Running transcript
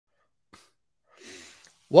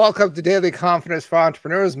Welcome to Daily Confidence for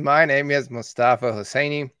Entrepreneurs. My name is Mustafa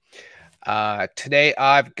Hosseini. Today,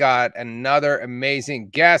 I've got another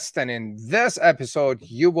amazing guest, and in this episode,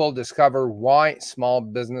 you will discover why small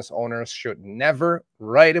business owners should never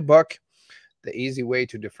write a book, the easy way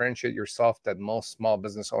to differentiate yourself that most small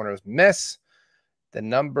business owners miss, the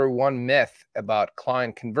number one myth about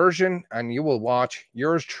client conversion, and you will watch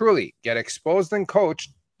yours truly get exposed and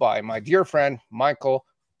coached by my dear friend, Michael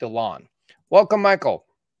DeLon. Welcome, Michael.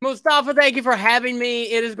 Mustafa, thank you for having me.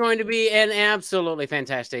 It is going to be an absolutely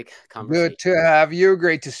fantastic conversation. Good to have you.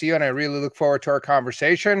 Great to see you. And I really look forward to our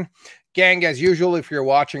conversation. Gang, as usual, if you're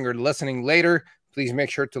watching or listening later, please make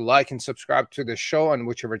sure to like and subscribe to the show on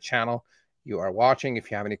whichever channel you are watching. If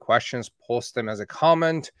you have any questions, post them as a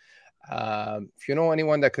comment. If you know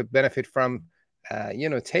anyone that could benefit from,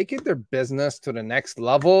 taking their business to the next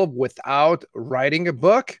level without writing a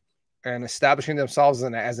book and establishing themselves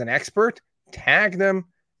as an expert, tag them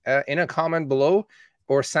in a comment below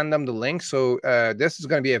or send them the link. So this is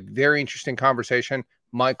going to be a very interesting conversation.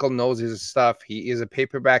 Michael knows his stuff. He is a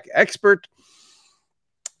paperback expert.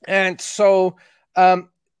 And so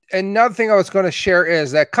another thing I was going to share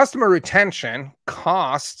is that customer retention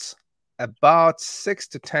costs about 6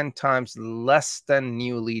 to 10 times less than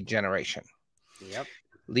new lead generation. Yep.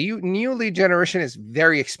 New lead generation is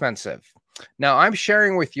very expensive. Now, I'm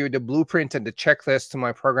sharing with you the blueprint and the checklist to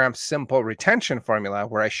my program, Simple Retention Formula,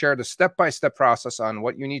 where I share the step-by-step process on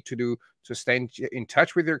what you need to do to stay in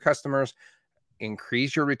touch with your customers,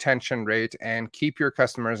 increase your retention rate, and keep your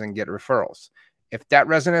customers and get referrals. If that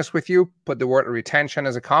resonates with you, put the word retention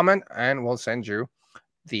as a comment, and we'll send you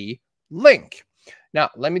the link. Now,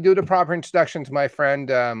 let me do the proper introduction to my friend,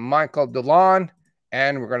 Michael DeLon,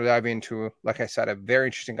 and we're going to dive into, like I said, a very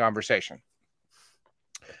interesting conversation.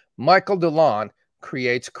 Michael DeLon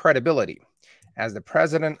creates credibility. As the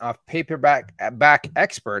president of Paperback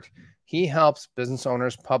Expert, he helps business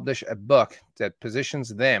owners publish a book that positions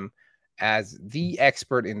them as the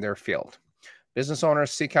expert in their field. Business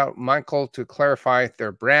owners seek out Michael to clarify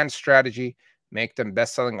their brand strategy, make them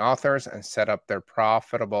best-selling authors, and set up their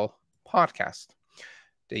profitable podcast.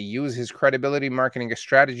 They use his credibility marketing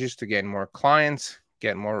strategies to gain more clients,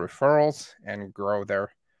 get more referrals, and grow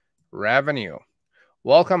their revenue.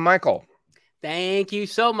 Welcome, Michael. Thank you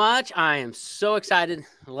so much. I am so excited.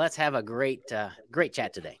 Let's have a great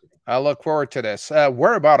chat today. I look forward to this.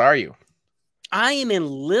 Whereabout are you? I am in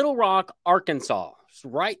Little Rock, Arkansas,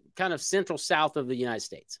 right kind of central south of the United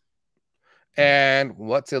States. And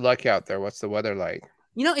what's it like out there? What's the weather like?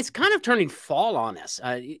 You know, it's kind of turning fall on us.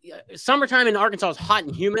 Summertime in Arkansas is hot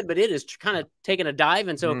and humid, but it is kind of taking a dive.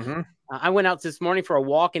 And so I went out this morning for a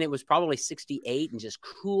walk, and it was probably 68 and just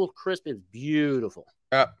cool, crisp. It's beautiful.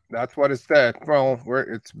 Yeah, that's what it's said. Well,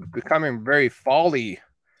 it's becoming very fall-y.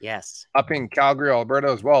 Yes. Up in Calgary, Alberta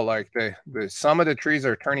as well. Like some of the trees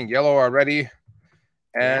are turning yellow already.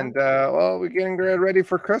 And, well, we're getting ready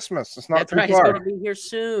for Christmas. It's not too far. It's going to be here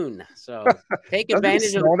soon. So take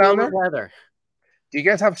advantage of the weather. Do you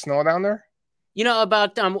guys have snow down there? You know,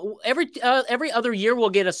 about every other year we'll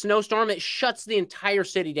get a snowstorm. It shuts the entire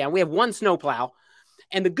city down. We have one snowplow.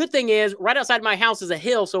 And the good thing is right outside my house is a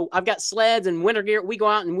hill. So I've got sleds and winter gear. We go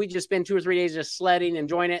out and we just spend 2 or 3 days just sledding,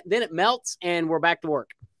 enjoying it. Then it melts and we're back to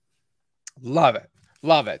work. Love it.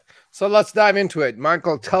 Love it. So let's dive into it.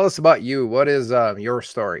 Michael, tell us about you. What is your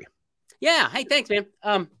story? Yeah. Hey, thanks,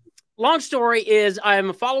 man. Long story is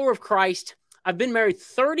I'm a follower of Christ. I've been married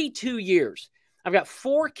 32 years. I've got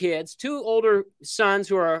 4 kids, 2 older sons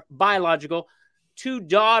who are biological, 2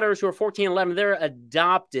 daughters who are 14 and 11. They're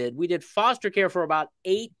adopted. We did foster care for about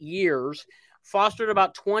 8 years, fostered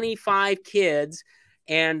about 25 kids,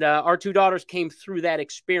 and our 2 daughters came through that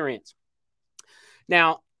experience.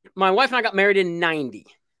 Now, my wife and I got married in 90.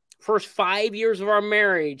 First 5 years of our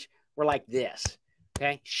marriage were like this,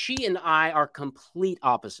 okay? She and I are complete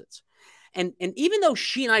opposites. And even though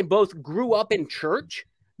she and I both grew up in church,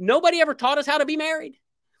 nobody ever taught us how to be married.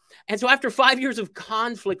 And so after 5 years of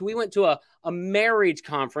conflict, we went to a marriage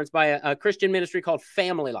conference by a Christian ministry called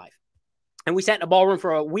Family Life. And we sat in a ballroom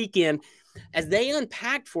for a weekend as they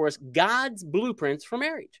unpacked for us God's blueprints for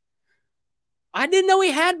marriage. I didn't know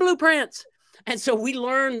he had blueprints. And so we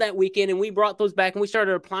learned that weekend and we brought those back and we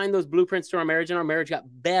started applying those blueprints to our marriage, and our marriage got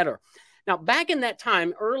better. Now, back in that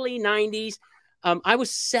time, early 90s, I was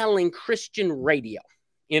selling Christian radio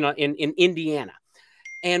in Indiana.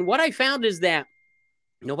 And what I found is that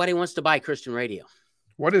nobody wants to buy Christian radio.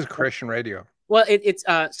 What is Christian radio? Well, it's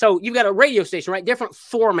so you've got a radio station, right? Different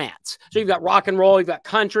formats. So you've got rock and roll, you've got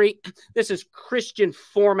country. This is Christian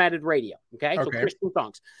formatted radio. Okay. So Christian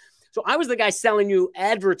songs. So I was the guy selling you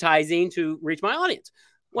advertising to reach my audience.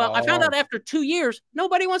 Well, I found Oh, out after 2 years,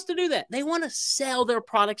 nobody wants to do that. They want to sell their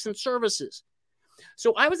products and services.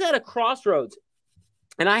 So I was at a crossroads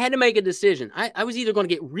and I had to make a decision. I was either going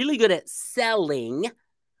to get really good at selling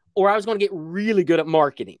or I was going to get really good at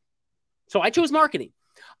marketing. So I chose marketing.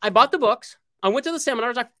 I bought the books. I went to the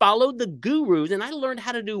seminars. I followed the gurus and I learned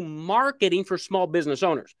how to do marketing for small business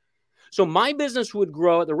owners. So my business would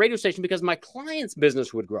grow at the radio station because my client's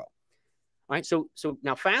business would grow. All right. So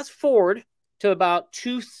now fast forward to about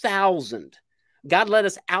 2000. God led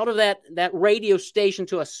us out of that radio station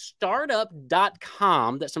to a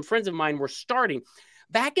startup.com that some friends of mine were starting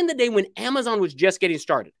back in the day when Amazon was just getting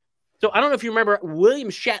started. So I don't know if you remember, William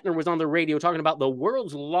Shatner was on the radio talking about the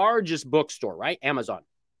world's largest bookstore, right? Amazon.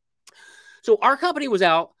 So our company was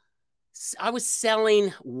out. I was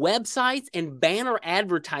selling websites and banner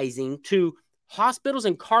advertising to hospitals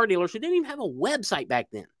and car dealers who didn't even have a website back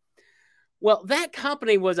then. Well, that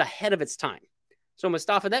company was ahead of its time. So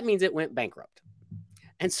Mustafa, that means it went bankrupt.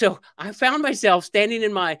 And so I found myself standing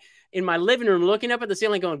in my living room, looking up at the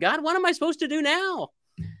ceiling going, God, what am I supposed to do now?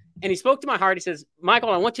 And he spoke to my heart. He says, Michael,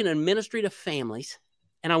 I want you in a ministry to families,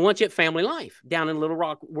 and I want you at Family Life down in Little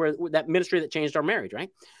Rock, where that ministry that changed our marriage, right?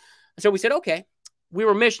 So we said, okay. We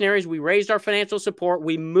were missionaries. We raised our financial support.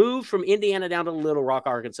 We moved from Indiana down to Little Rock,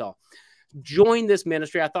 Arkansas. Joined this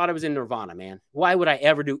ministry. I thought I was in nirvana, man. Why would I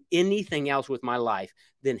ever do anything else with my life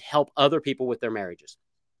than help other people with their marriages?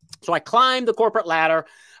 So I climbed the corporate ladder.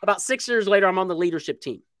 About 6 years later, I'm on the leadership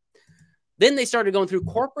team. Then they started going through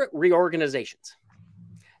corporate reorganizations.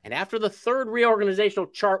 And after the third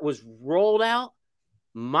reorganizational chart was rolled out,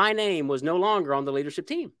 my name was no longer on the leadership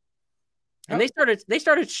team. And they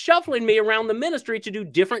started shuffling me around the ministry to do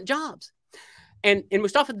different jobs. And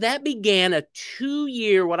Mustafa, that began a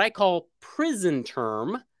 2-year, what I call prison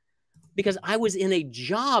term, because I was in a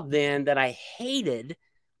job then that I hated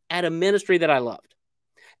at a ministry that I loved.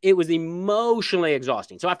 It was emotionally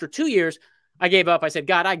exhausting. So after 2 years, I gave up. I said,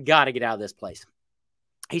 God, I got to get out of this place.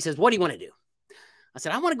 He says, what do you want to do? I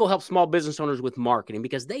said, I want to go help small business owners with marketing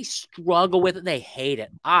because they struggle with it. They hate it.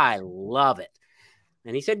 I love it.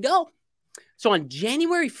 And he said, go. So on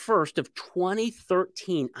January 1st of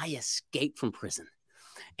 2013, I escaped from prison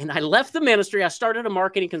and I left the ministry. I started a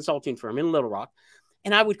marketing consulting firm in Little Rock,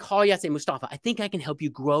 and I would call you. I'd say, Mustafa, I think I can help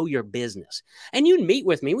you grow your business. And you'd meet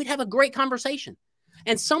with me. We'd have a great conversation.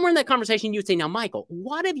 And somewhere in that conversation, you'd say, now, Michael,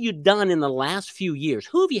 what have you done in the last few years?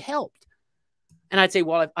 Who have you helped? And I'd say,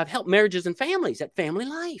 well, I've helped marriages and families at Family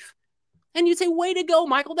Life. And you'd say, way to go,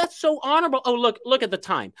 Michael. That's so honorable. Oh, look at the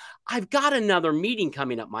time. I've got another meeting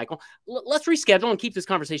coming up, Michael. Let's reschedule and keep this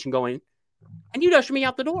conversation going. And you'd usher me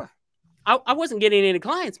out the door. I wasn't getting any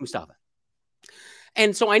clients, Mustafa.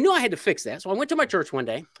 And so I knew I had to fix that. So I went to my church one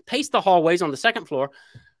day, paced the hallways on the second floor,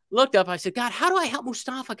 looked up. I said, God, how do I help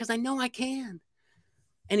Mustafa? Because I know I can.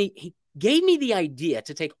 And he gave me the idea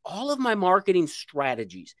to take all of my marketing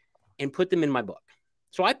strategies and put them in my book.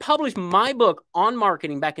 So I published my book on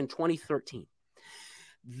marketing back in 2013.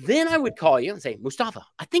 Then I would call you and say, Mustafa,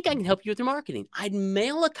 I think I can help you with your marketing. I'd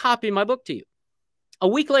mail a copy of my book to you. A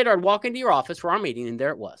week later, I'd walk into your office for our meeting, and there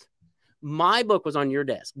it was. My book was on your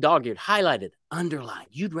desk, dog-eared, highlighted, underlined.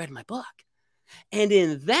 You'd read my book. And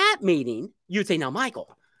in that meeting, you'd say, now,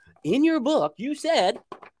 Michael, in your book, you said,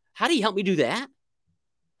 how do you help me do that?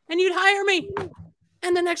 And you'd hire me.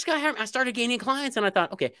 And the next guy hired me. I started gaining clients, and I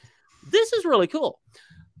thought, okay, this is really cool.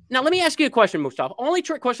 Now, let me ask you a question, Mustafa. Only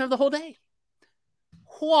trick question of the whole day.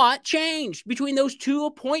 What changed between those two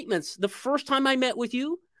appointments? The first time I met with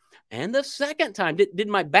you and the second time. Did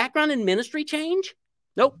my background in ministry change?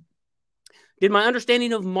 Nope. Did my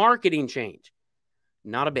understanding of marketing change?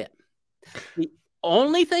 Not a bit. The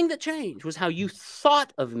only thing that changed was how you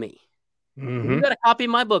thought of me. Mm-hmm. When you got a copy of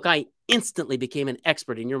my book, I instantly became an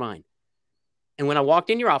expert in your mind. And when I walked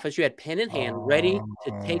in your office, you had pen in hand, ready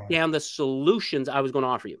to take down the solutions I was going to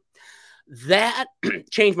offer you. That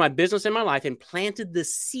changed my business and my life and planted the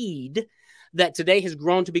seed that today has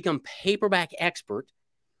grown to become Paperback Expert,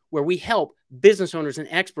 where we help business owners and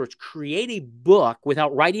experts create a book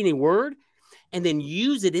without writing a word and then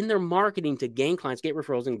use it in their marketing to gain clients, get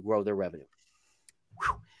referrals, and grow their revenue.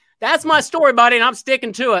 Whew. That's my story, buddy, and I'm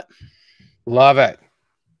sticking to it. Love it.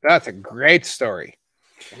 That's a great story.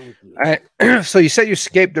 So you said you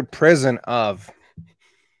escaped the prison of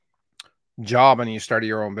job and you started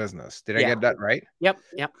your own business. Did I get that right? Yep.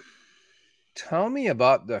 Tell me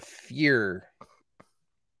about the fear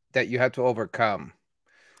that you had to overcome,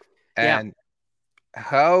 and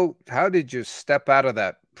how did you step out of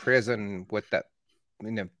that prison with that,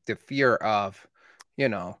 the fear of,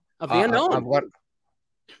 of the unknown.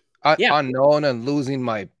 Yeah. unknown and losing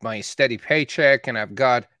my steady paycheck, and I've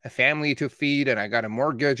got a family to feed, and I got a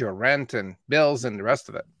mortgage or rent and bills and the rest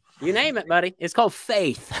of it. You name it, buddy. It's called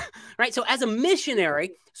faith, right? So as a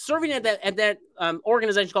missionary serving at that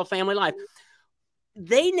organization called Family Life,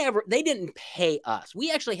 they didn't pay us.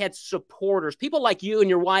 We actually had supporters. People like you and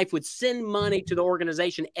your wife would send money to the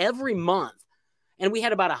organization every month. And we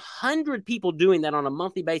had about 100 people doing that on a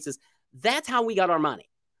monthly basis. That's how we got our money.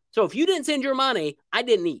 So if you didn't send your money, I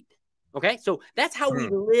didn't eat. Okay. So that's how we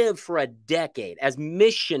lived for a decade as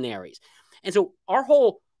missionaries. And so our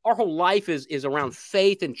whole life is around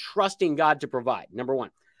faith and trusting God to provide. Number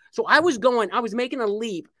one. So I was making a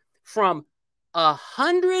leap from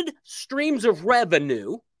 100 streams of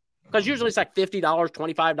revenue, because usually it's like $50,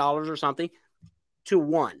 $25 or something, to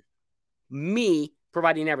one. Me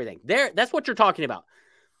providing everything. That's what you're talking about.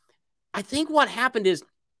 I think what happened is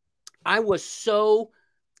I was so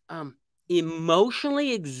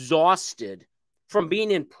emotionally exhausted from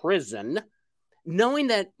being in prison, knowing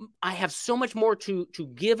that I have so much more to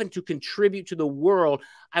give and to contribute to the world.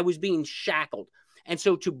 I was being shackled. And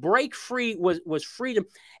so to break free was freedom.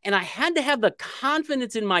 And I had to have the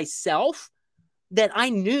confidence in myself that I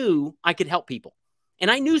knew I could help people.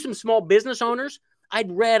 And I knew some small business owners.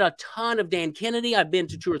 I'd read a ton of Dan Kennedy. I've been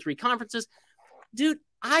to 2 or 3 conferences. Dude,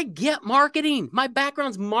 I get marketing. My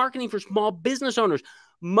background's marketing for small business owners.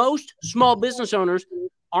 Most small business owners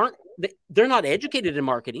they're not educated in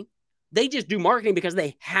marketing. They just do marketing because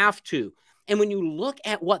they have to. And when you look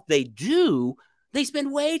at what they do, they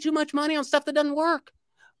spend way too much money on stuff that doesn't work,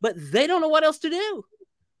 but they don't know what else to do.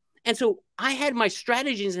 And so I had my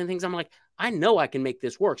strategies and things. I'm like, I know I can make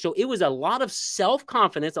this work. So it was a lot of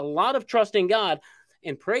self-confidence, a lot of trust in God,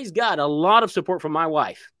 and praise God, a lot of support from my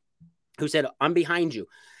wife who said, I'm behind you.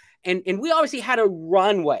 And we obviously had a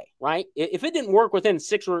runway, right? If it didn't work within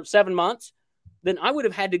 6 or 7 months, then I would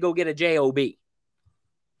have had to go get a job.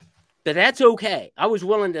 But that's okay. I was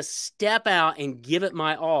willing to step out and give it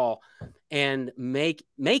my all and make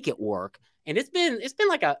it work. And it's been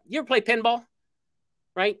like you ever play pinball,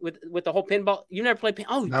 right? With the whole pinball, you never play pinball.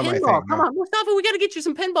 Oh, Not pinball! Come on, Mustafa, we got to get you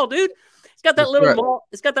some pinball, dude. It's got that little ball.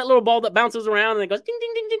 It's got that little ball that bounces around and it goes ding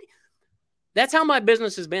ding ding ding. That's how my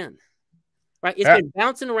business has been, right? It's been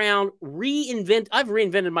bouncing around. I've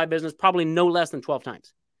reinvented my business probably no less than 12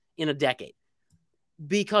 times in a decade,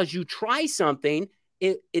 because you try something,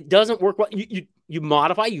 it doesn't work well. You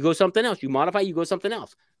modify, you go something else. You modify, you go something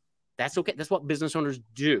else. That's okay. That's what business owners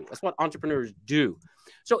do. That's what entrepreneurs do.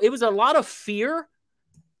 So it was a lot of fear,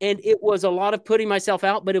 and it was a lot of putting myself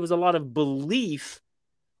out, but it was a lot of belief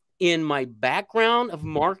in my background of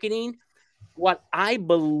marketing, what I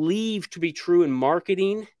believe to be true in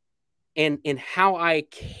marketing, and how I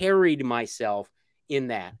carried myself in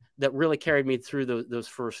that really carried me through those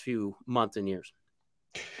first few months and years.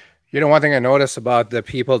 You know, one thing I notice about the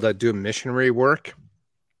people that do missionary work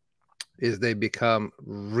is they become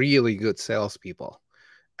really good salespeople.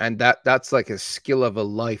 And that's like a skill of a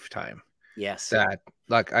lifetime. Yes. That,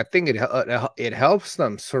 like, I think it helps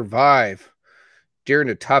them survive during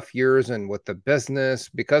the tough years and with the business,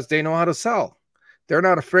 because they know how to sell. They're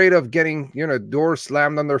not afraid of getting, doors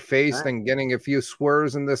slammed on their face and getting a few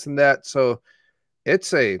swears and this and that. So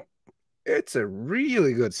it's a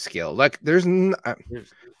really good skill. Like,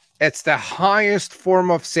 it's the highest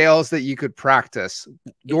form of sales that you could practice,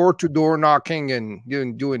 door-to-door knocking and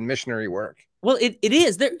doing missionary work. Well, it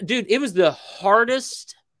is. Dude, it was the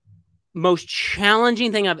hardest, most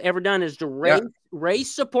challenging thing I've ever done, is to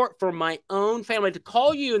raise support for my own family, to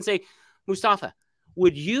call you and say, Mustafa,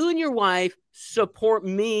 would you and your wife support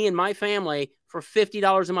me and my family for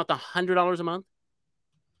 $50 a month, $100 a month?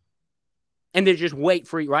 And then just wait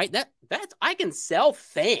for you, right? That's I can sell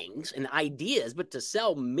things and ideas, but to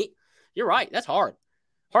sell me, you're right. That's hard.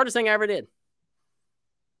 Hardest thing I ever did.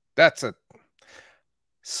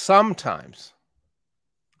 Sometimes,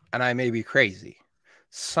 and I may be crazy,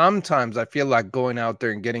 sometimes I feel like going out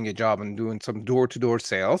there and getting a job and doing some door-to-door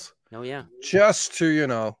sales. Oh, yeah. Just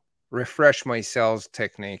to, refresh my sales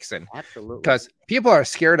techniques. And absolutely, because people are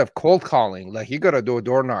scared of cold calling. Like, you got to do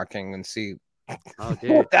door knocking and see. Oh,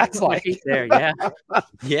 dude, that's like there. Yeah.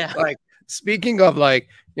 Yeah. Like, speaking of, like,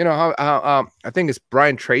 how I think it's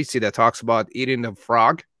Brian Tracy that talks about eating the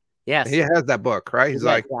frog. Yes. He has that book, right? He's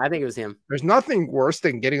like, I think it was him. There's nothing worse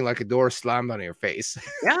than getting like a door slammed on your face.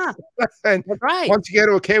 Yeah. And that's right. Once you get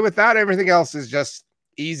okay with that, everything else is just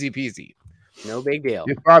easy peasy. No big deal.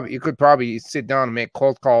 You could probably sit down and make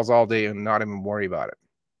cold calls all day and not even worry about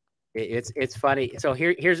it. It's funny. So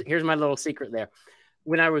here's my little secret there.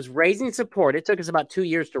 When I was raising support, it took us about 2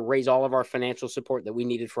 years to raise all of our financial support that we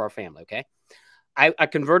needed for our family. Okay. I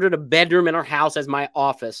converted a bedroom in our house as my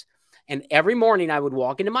office. And every morning I would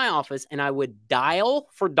walk into my office and I would dial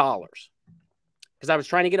for dollars because I was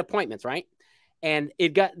trying to get appointments, right? And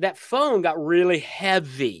that phone got really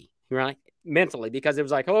heavy, right? Mentally, because it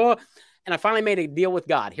was like, oh, and I finally made a deal with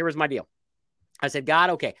God. Here was my deal. I said,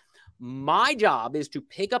 God, okay, my job is to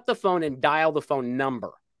pick up the phone and dial the phone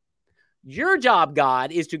number. Your job,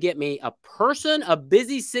 God, is to get me a person, a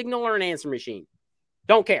busy signal, or an answer machine.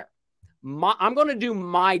 Don't care. I'm going to do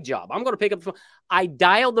my job. I'm going to pick up the phone. I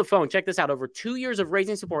dialed the phone. Check this out. Over 2 years of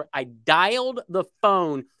raising support, I dialed the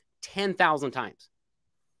phone 10,000 times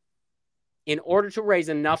in order to raise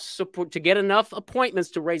enough support, to get enough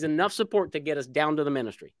appointments, to raise enough support to get us down to the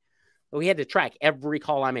ministry. But we had to track every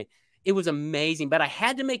call I made. It was amazing. But I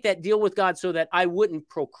had to make that deal with God so that I wouldn't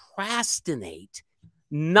procrastinate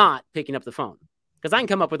not picking up the phone, because I can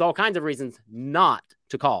come up with all kinds of reasons not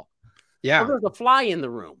to call. Yeah. Oh, there's a fly in the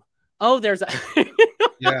room. Oh, there's a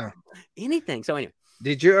yeah, anything. So anyway,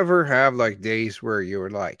 did you ever have like days where you were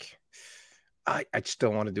like, I just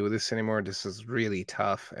don't want to do this anymore. This is really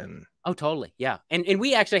tough. And oh, totally. Yeah. And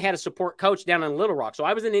we actually had a support coach down in Little Rock. So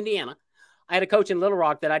I was in Indiana. I had a coach in Little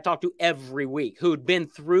Rock that I talked to every week who'd been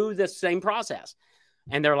through the same process.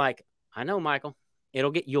 And they're like, I know, Michael,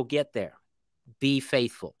 you'll get there. Be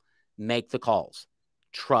faithful. Make the calls.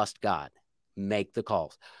 Trust God. Make the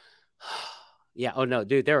calls. Yeah. Oh no,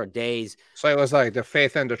 dude, there are days. So it was like the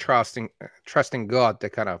faith and the trusting God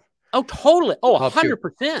that kind of. Oh, totally. Oh,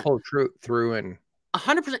 100%. Pull through and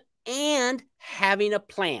 100%. And having a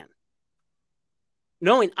plan.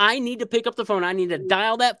 Knowing I need to pick up the phone. I need to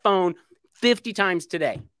dial that phone 50 times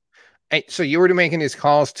today. Hey, so you were making these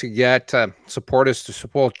calls to get supporters to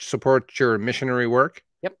support your missionary work?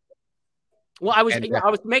 Yep. Well, I was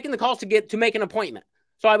making the calls to make an appointment.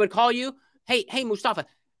 So I would call you. Hey, Mustafa,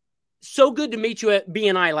 so good to meet you at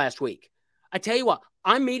BNI last week. I tell you what,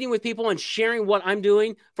 I'm meeting with people and sharing what I'm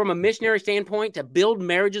doing from a missionary standpoint to build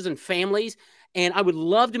marriages and families. And I would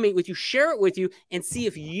love to meet with you, share it with you, and see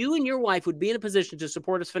if you and your wife would be in a position to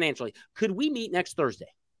support us financially. Could we meet next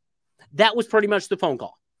Thursday? That was pretty much the phone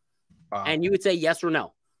call. Wow. And you would say yes or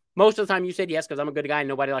no. Most of the time you said yes, because I'm a good guy and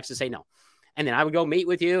nobody likes to say no. And then I would go meet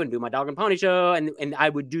with you and do my dog and pony show. And I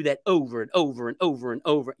would do that over and over and over and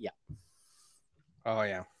over. Yeah. Oh,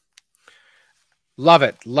 yeah. Love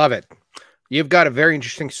it. Love it. You've got a very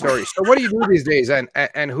interesting story. So what do you do these days,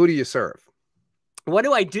 and who do you serve? What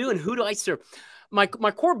do I do and who do I serve? My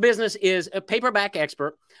core business is a paperback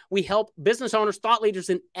expert. We help business owners, thought leaders,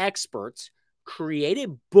 and experts create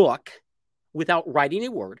a book without writing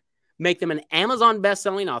a word, make them an Amazon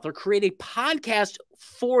best-selling author, create a podcast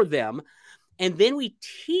for them, and then we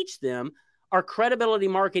teach them our credibility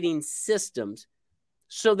marketing systems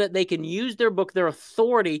so that they can use their book, their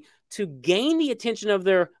authority, to gain the attention of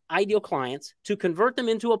their ideal clients, to convert them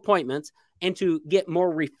into appointments, and to get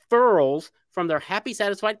more referrals from their happy,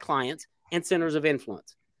 satisfied clients and centers of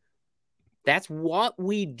influence. That's what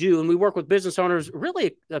we do. And we work with business owners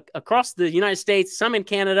really across the United States, some in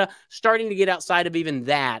Canada, starting to get outside of even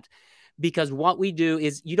that. Because what we do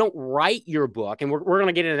is you don't write your book, and we're going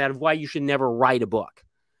to get into that of why you should never write a book.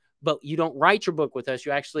 But you don't write your book with us.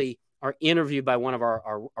 You actually are interviewed by one of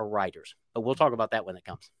our writers. But we'll talk about that when it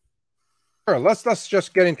comes. Sure, let's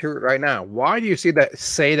just get into it right now. Why do you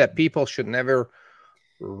say that people should never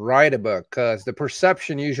write a book? Because the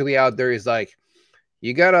perception usually out there is like,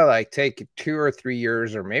 you gotta like take 2 or 3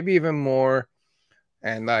 years or maybe even more,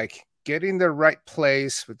 and like get in the right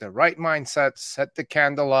place with the right mindset, set the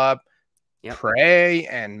candle up, yep, pray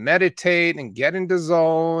and meditate and get in the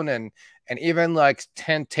zone, and even like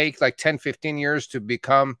take 10, 15 years to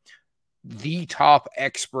become the top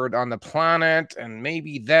expert on the planet, and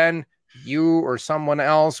maybe then you or someone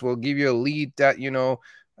else will give you a lead that you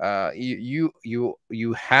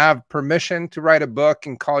have permission to write a book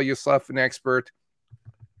and call yourself an expert.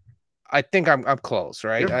 I think I'm close,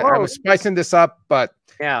 right? I'm spicing this up, but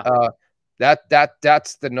yeah,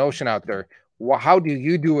 that's the notion out there. How do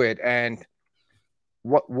you do it, and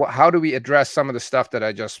how do we address some of the stuff that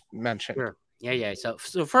I just mentioned? Sure. Yeah.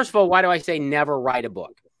 So first of all, why do I say never write a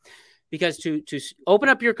book? Because to open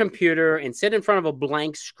up your computer and sit in front of a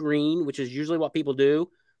blank screen, which is usually what people do,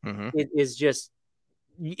 it is just,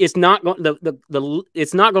 it's not going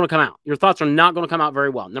it's not going to come out. Your thoughts are not going to come out very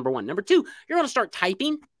well. Number one. Number two, you're going to start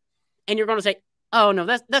typing, and you're going to say, "Oh no,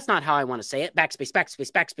 that's not how I want to say it." Backspace,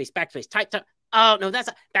 backspace, backspace, backspace. Type. Oh no, that's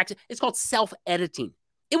not backspace. It's called self-editing.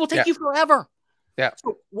 It will take you forever. Yeah.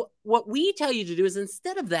 So what we tell you to do is,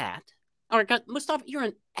 instead of that, all right, Mustafa, you're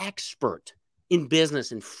an expert in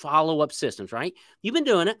business and follow-up systems, right? You've been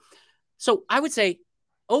doing it. So I would say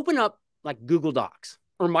open up like Google Docs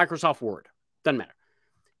or Microsoft Word, Doesn't matter.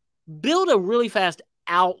 Build a really fast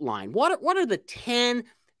outline. What are the 10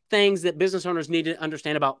 things that business owners need to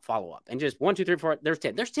understand about follow-up? And just 1, 2, 3, 4, there's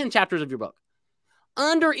 10. There's 10 chapters of your book.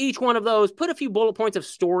 Under each one of those, put a few bullet points of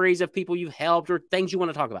stories of people you've helped or things you want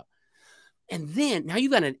to talk about. And then now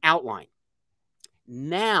you've got an outline.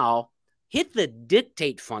 Now hit the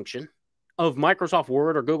dictate function of Microsoft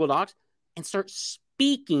Word or Google Docs and start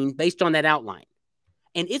speaking based on that outline.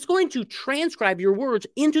 And it's going to transcribe your words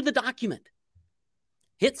into the document.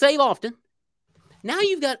 Hit save often. Now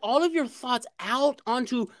you've got all of your thoughts out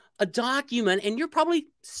onto a document and you're probably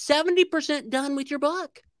 70% done with your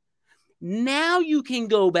book. Now you can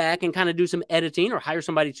go back and kind of do some editing or hire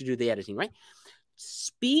somebody to do the editing, right?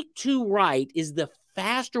 Speak to write is the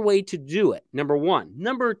faster way to do it, number one.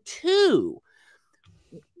 Number two,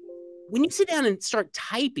 when you sit down and start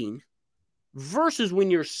typing versus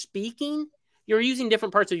when you're speaking, you're using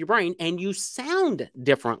different parts of your brain and you sound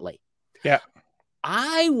differently. Yeah.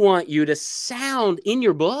 I want you to sound in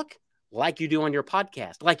your book like you do on your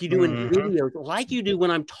podcast, like you do in videos, like you do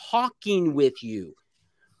when I'm talking with you.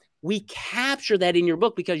 We capture that in your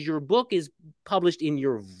book because your book is published in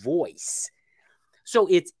your voice. So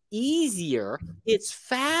it's easier, it's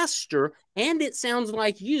faster, and it sounds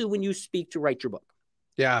like you when you speak to write your book.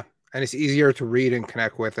 Yeah. And it's easier to read and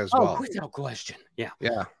connect with as well. Oh, without question. Yeah.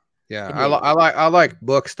 Yeah. Yeah. I like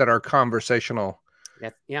books that are conversational.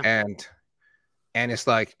 Yeah. And it's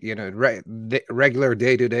like, you know, regular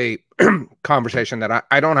day-to-day conversation that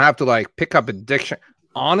I don't have to like pick up a dictionary.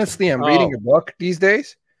 Honestly, I'm reading a book these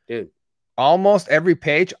days. Dude. Almost every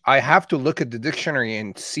page, I have to look at the dictionary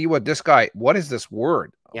and see what is this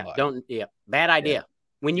word? Yeah, bad idea. Yeah.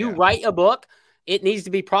 When you write a book, it needs to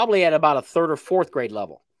be probably at about a 3rd or 4th grade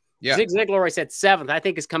level. Yeah. Zig Ziglar always said 7th. I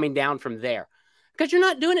think is coming down from there. Because you're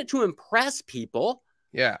not doing it to impress people.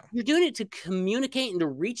 Yeah. You're doing it to communicate and to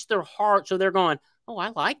reach their heart. So they're going, oh, I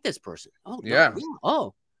like this person. Oh, yeah.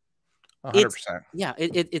 Oh, 100%.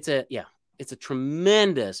 It's a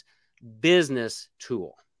tremendous business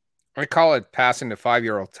tool. I call it passing the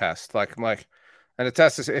 5-year-old test. And the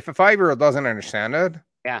test is if a 5-year-old doesn't understand it,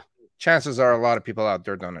 chances are a lot of people out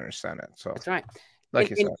there don't understand it. So that's right. Like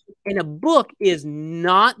you said. And a book is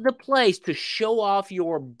not the place to show off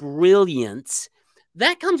your brilliance.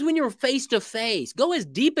 That comes when you're face to face. Go as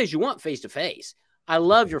deep as you want face to face. I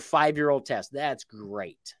love your 5-year-old test. That's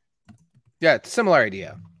great. Yeah, it's a similar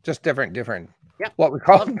idea, just different. Yeah. What we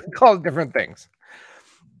call it different things.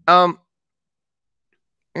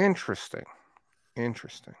 Interesting.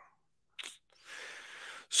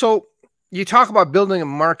 So you talk about building a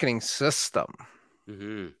marketing system.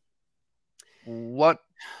 Mm-hmm. What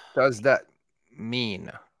does that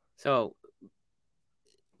mean? So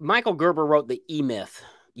Michael Gerber wrote the E-Myth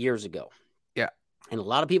years ago. Yeah. And a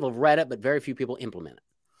lot of people have read it, but very few people implement it.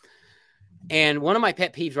 And one of my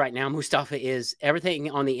pet peeves right now, Mustafa, is everything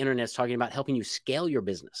on the internet is talking about helping you scale your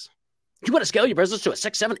business. You want to scale your business to a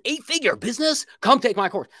 6, 7, 8-figure business? Come take my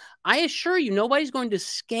course. I assure you, nobody's going to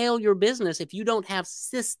scale your business if you don't have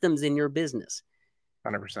systems in your business.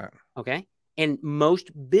 100%. Okay. And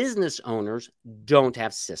most business owners don't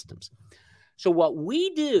have systems. So what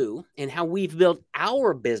we do and how we've built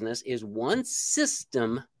our business is one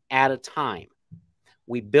system at a time.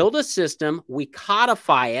 We build a system, we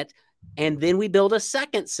codify it, and then we build a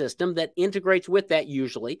second system that integrates with that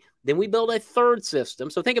usually. Then we build a third system.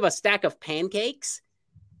 So think of a stack of pancakes.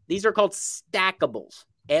 These are called stackables.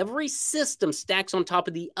 Every system stacks on top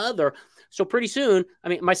of the other. So pretty soon, I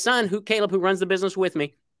mean, my son, Caleb, who runs the business with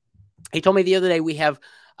me, he told me the other day we have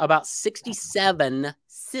about 67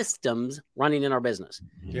 systems running in our business.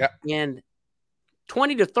 Yeah. And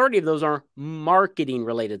 20 to 30 of those are marketing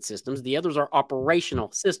related systems. The others are operational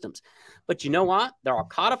systems. But you know what? They're all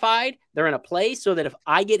codified. They're in a place so that if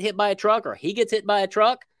I get hit by a truck or he gets hit by a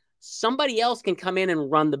truck, somebody else can come in and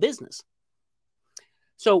run the business.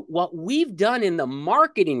 So what we've done in the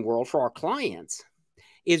marketing world for our clients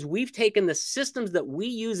is we've taken the systems that we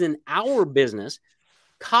use in our business,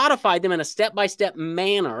 codified them in a step-by-step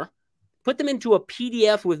manner, put them into a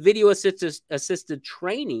PDF with video assisted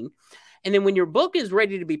training. And then when your book is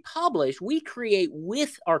ready to be published, we create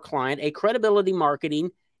with our client a credibility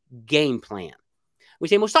marketing game plan. We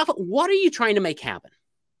say, Mustafa, what are you trying to make happen?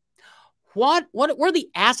 What are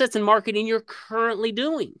the assets in marketing you're currently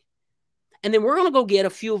doing? And then we're going to go get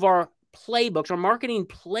a few of our playbooks, our marketing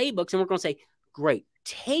playbooks, and we're going to say, great,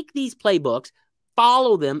 take these playbooks,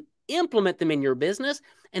 follow them, implement them in your business,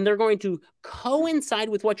 and they're going to coincide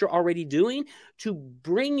with what you're already doing to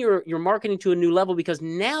bring your marketing to a new level, because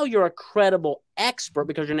now you're a credible expert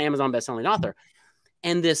because you're an Amazon bestselling author.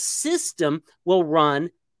 And this system will run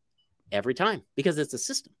every time because it's a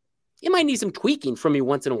system. It might need some tweaking from me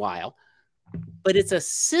once in a while, but it's a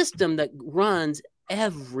system that runs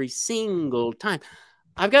every single time.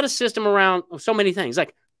 I've got a system around so many things,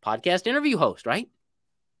 like podcast interview host, right?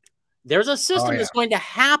 There's a system that's going to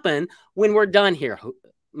happen when we're done here,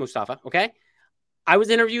 Mustafa, okay? I was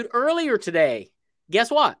interviewed earlier today. Guess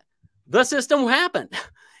what? The system happened.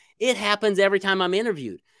 It happens every time I'm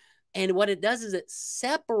interviewed. And what it does is it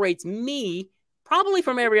separates me probably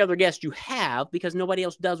from every other guest you have, because nobody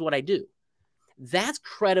else does what I do. That's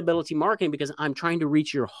credibility marketing, because I'm trying to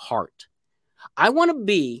reach your heart. I want to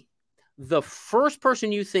be the first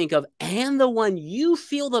person you think of and the one you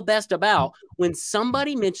feel the best about when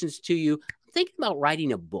somebody mentions to you, I'm thinking about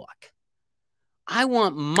writing a book. I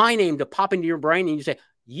want my name to pop into your brain and you say,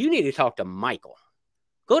 you need to talk to Michael.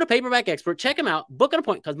 Go to Paperback Expert, check him out, book an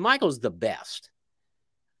appointment, because Michael's the best.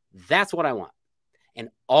 That's what I want. And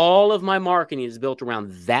all of my marketing is built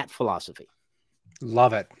around that philosophy.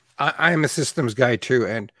 Love it. I'm a systems guy too.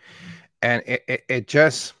 And it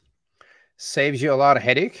just saves you a lot of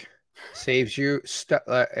headache, saves you,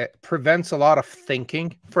 it prevents a lot of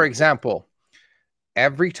thinking. For example,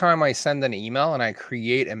 every time I send an email and I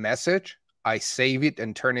create a message, I save it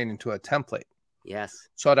and turn it into a template. Yes.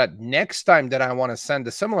 So that next time that I want to send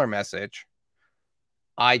a similar message,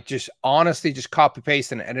 I just honestly just copy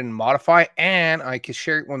paste and edit and modify, and I can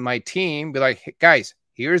share it with my team. Be like, hey, guys,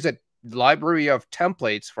 here's a library of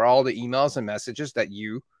templates for all the emails and messages that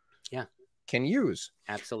you can use.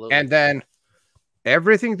 Absolutely. And then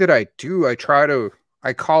everything that I do, I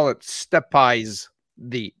call it stepwise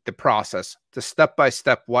the process, the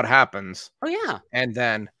step-by-step what happens. Oh yeah. And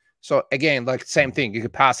then, so again, like same thing, you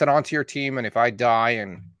could pass it on to your team. And if I die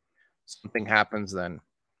and something happens, then.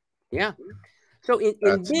 Yeah. So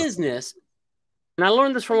in business, and I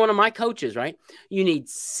learned this from one of my coaches, right? You need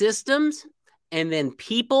systems, and then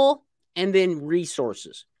people, and then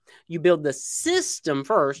resources. You build the system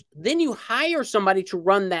first, then you hire somebody to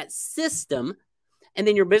run that system, and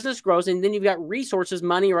then your business grows, and then you've got resources,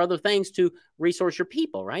 money, or other things to resource your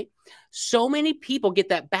people, right? So many people get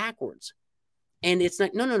that backwards. And it's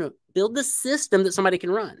like, no. Build the system that somebody can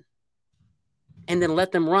run. And then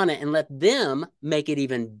let them run it and let them make it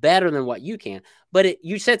even better than what you can. But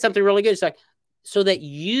you said something really good. It's like, so that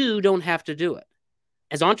you don't have to do it.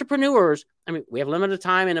 As entrepreneurs, I mean, we have limited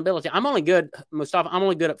time and ability. I'm only good, Mustafa, I'm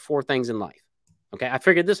only good at 4 things in life. Okay. I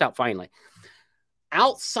figured this out finally.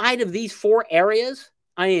 Outside of these 4 areas,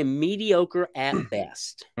 I am mediocre at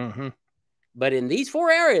best. Mm-hmm. But in these 4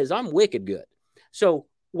 areas, I'm wicked good. So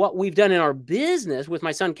what we've done in our business with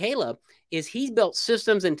my son, Caleb, is he's built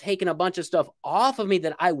systems and taken a bunch of stuff off of me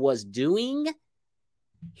that I was doing.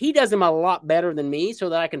 He does them a lot better than me so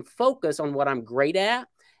that I can focus on what I'm great at.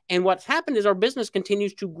 And what's happened is our business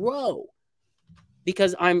continues to grow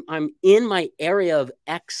because I'm in my area of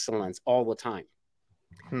excellence all the time.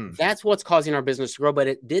 That's what's causing our business to grow, but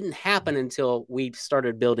it didn't happen until we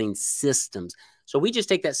started building systems. So we just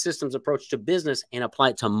take that systems approach to business and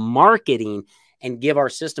apply it to marketing and give our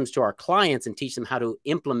systems to our clients and teach them how to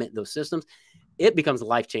implement those systems. It becomes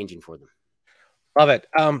life-changing for them. Love it.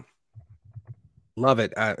 Love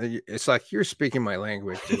it. It's like you're speaking my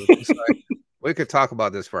language, dude. It's like, we could talk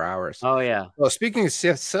about this for hours. Oh, yeah. Well, speaking of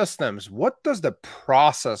systems, what does the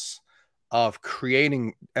process of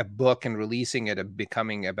creating a book and releasing it and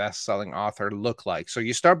becoming a best-selling author look like? So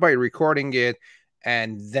you start by recording it,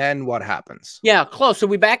 and then what happens? Yeah, close. So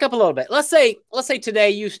we back up a little bit. Let's say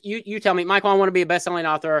today you tell me, Michael, I want to be a best-selling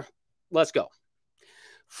author. Let's go.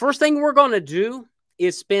 First thing we're going to do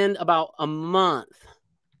is spend about a month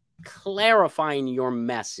clarifying your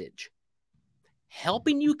message,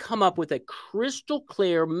 helping you come up with a crystal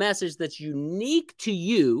clear message that's unique to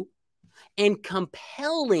you and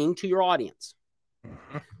compelling to your audience.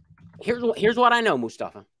 Here's what I know,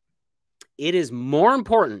 Mustafa. It is more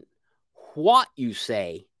important what you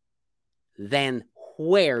say than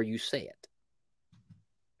where you say it.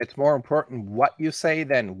 It's more important what you say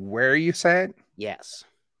than where you say it? Yes.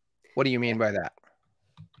 What do you mean by that?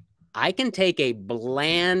 I can take a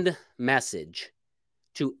bland message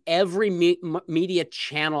to every media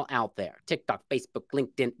channel out there, TikTok, Facebook,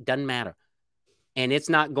 LinkedIn, doesn't matter. And it's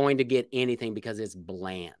not going to get anything because it's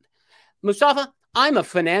bland. Mustafa, I'm a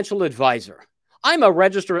financial advisor. I'm a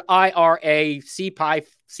registered IRA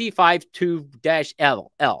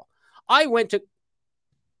C52-LL. I went to,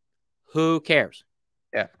 who cares?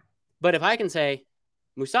 Yeah. But if I can say,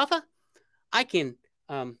 Mustafa, I can,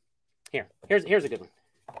 here's a good one.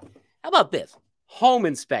 How about this? Home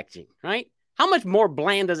inspecting, right? How much more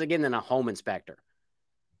bland does it get than a home inspector?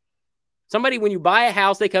 Somebody, when you buy a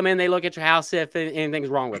house, they come in, they look at your house if anything's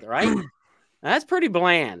wrong with it, right? That's pretty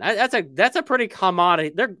bland. That's a pretty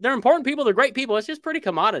commodity. They're important people. They're great people. It's just pretty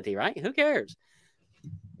commodity, right? Who cares?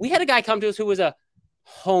 We had a guy come to us who was a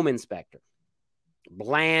home inspector.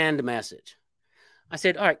 Bland message. I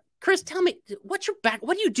said, all right, Chris, tell me, what's your back?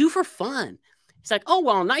 What do you do for fun? He's like, oh,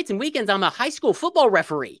 well, on nights and weekends, I'm a high school football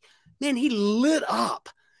referee. Man, he lit up.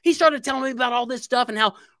 He started telling me about all this stuff and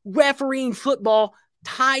how refereeing football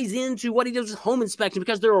ties into what he does with home inspection,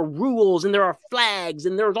 because there are rules and there are flags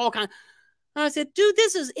and there's all kinds. And I said, dude,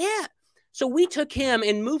 this is it. So we took him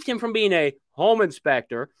and moved him from being a home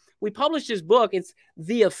inspector. We published his book. It's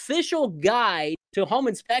The Official Guide to Home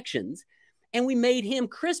Inspections. And we made him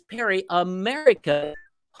Chris Perry, America's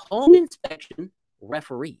home inspection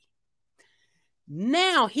referee.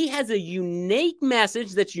 Now he has a unique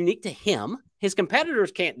message that's unique to him. His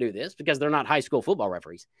competitors can't do this because they're not high school football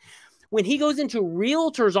referees. When he goes into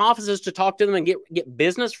realtors' offices to talk to them and get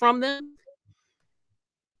business from them,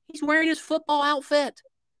 he's wearing his football outfit.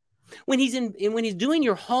 When he's doing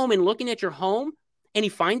your home and looking at your home and he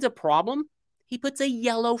finds a problem, he puts a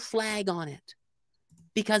yellow flag on it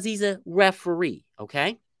because he's a referee,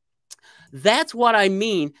 okay? That's what I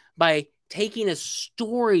mean by taking a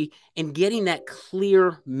story and getting that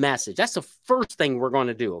clear message. That's the first thing we're going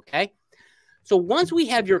to do, okay? So once we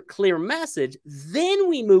have your clear message, then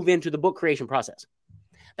we move into the book creation process.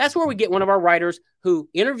 That's where we get one of our writers who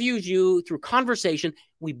interviews you through conversation.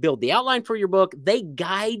 We build the outline for your book. They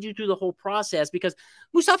guide you through the whole process because,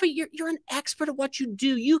 Mustafa, you're an expert at what you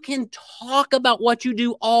do. You can talk about what you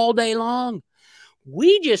do all day long.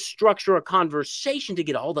 We just structure a conversation to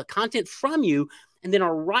get all the content from you, and then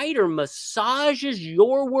our writer massages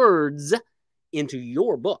your words into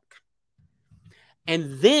your book.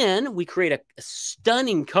 And then we create a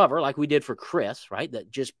stunning cover like we did for Chris, right?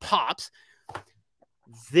 That just pops.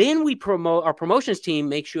 Then we promote, our promotions team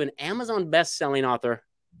makes you an Amazon best-selling author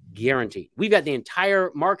guaranteed. We've got the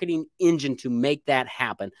entire marketing engine to make that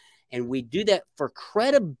happen. And we do that for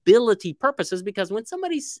credibility purposes, because when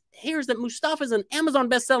somebody hears that Mustafa is an Amazon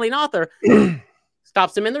best-selling author,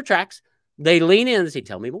 stops them in their tracks. They lean in and say,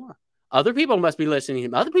 tell me more. Other people must be listening to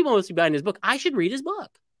him. Other people must be buying his book. I should read his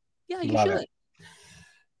book. Yeah, you should.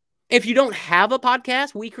 If you don't have a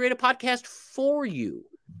podcast, we create a podcast for you.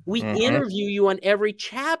 We interview you on every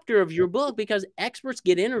chapter of your book because experts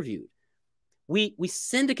get interviewed. We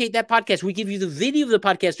syndicate that podcast. We give you the video of the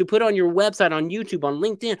podcast to put on your website, on YouTube, on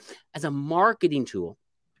LinkedIn as a marketing tool.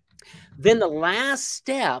 Then the last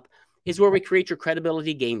step is where we create your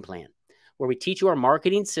credibility game plan, where we teach you our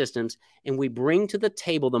marketing systems and we bring to the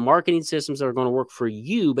table the marketing systems that are going to work for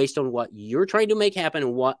you based on what you're trying to make happen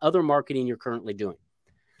and what other marketing you're currently doing.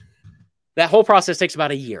 That whole process takes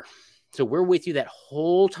about a year. So we're with you that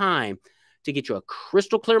whole time to get you a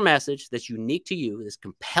crystal clear message that's unique to you, that's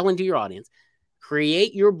compelling to your audience,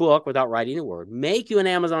 create your book without writing a word, make you an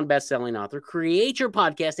Amazon best-selling author, create your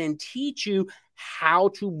podcast, and teach you how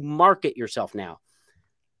to market yourself now.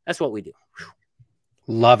 That's what we do.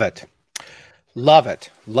 Love it. Love it.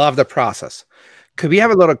 Love the process. Could we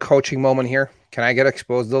have a little coaching moment here? Can I get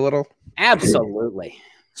exposed a little? Absolutely.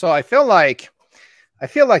 So I feel like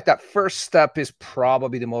that first step is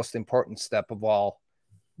probably the most important step of all,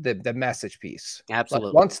 the message piece. Absolutely.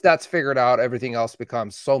 Like once that's figured out, everything else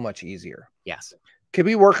becomes so much easier. Yes. Could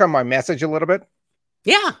we work on my message a little bit?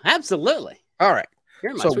 Yeah, absolutely. All right.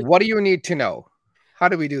 So what do you need to know? How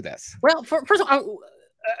do we do this? Well, first of all,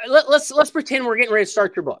 let's pretend we're getting ready to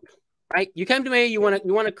start your book, right? You come to me, you want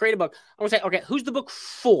to create a book. I want to say, okay, who's the book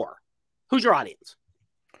for? Who's your audience?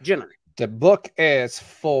 Generally. The book is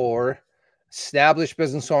for established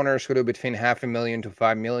business owners who do between $500,000 to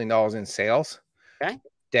 $5 million in sales. Okay.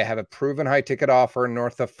 They have a proven high ticket offer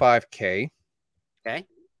north of 5K. Okay.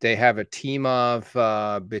 They have a team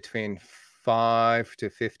of between 5 to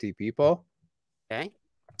 50 people. Okay.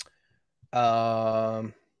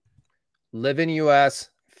 Live in US,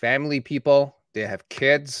 family people. They have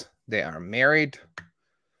kids. They are married.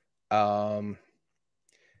 And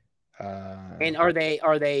are they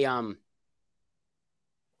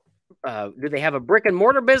do they have a brick and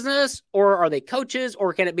mortar business, or are they coaches,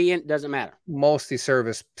 or can it be in? Doesn't matter. Mostly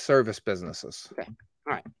service businesses. Okay.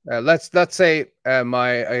 All right. Let's say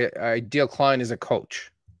my ideal client is a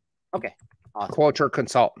coach. Okay. Awesome. Coach or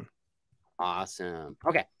consultant. Awesome.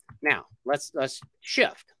 Okay. Now let's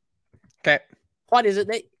shift. Okay. What is it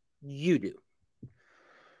that you do?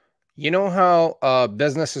 You know how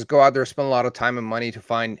businesses go out there, spend a lot of time and money to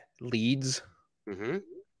find leads. Mm-hmm.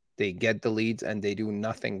 They get the leads and they do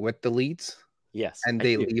nothing with the leads. Yes. And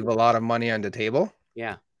they leave a lot of money on the table.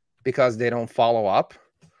 Yeah. Because they don't follow up.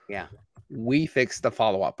 Yeah. We fix the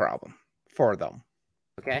follow-up problem for them.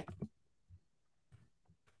 Okay.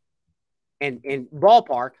 And in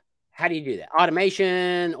ballpark, how do you do that?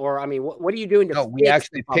 Automation, or I mean, what are you doing to No, we fix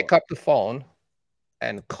actually pick up the phone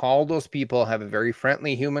and call those people, have a very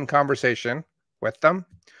friendly human conversation with them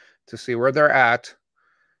to see where they're at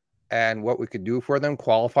and what we could do for them,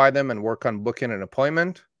 qualify them, and work on booking an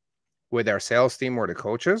appointment with our sales team or the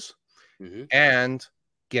coaches, and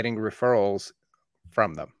getting referrals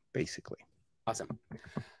from them, basically. Awesome.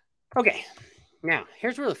 Okay, now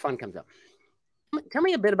here's where the fun comes up. Tell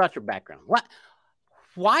me a bit about your background.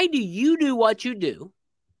 Why do you do what you do?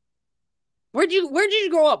 Where did you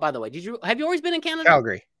grow up, by the way? Have you always been in Canada?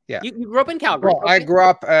 Calgary. Yeah. You grew up in Calgary. Well, okay.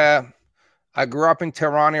 I grew up in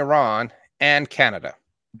Tehran, Iran, and Canada,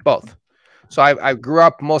 both. So I grew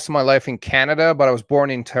up most of my life in Canada, but I was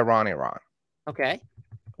born in Tehran, Iran. Okay.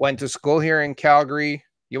 Went to school here in Calgary.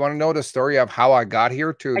 You want to know the story of how I got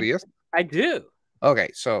here to this? I do. Okay,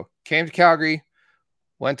 so came to Calgary,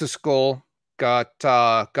 went to school, got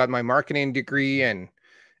my marketing degree and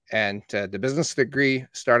the business degree,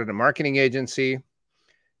 started a marketing agency,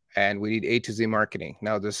 and we did A to Z marketing.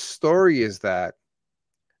 Now, the story is that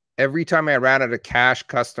every time I ran out of cash,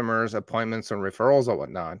 customers, appointments, and referrals or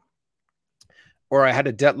whatnot, or I had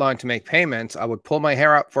a deadline to make payments, I would pull my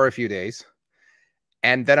hair out for a few days,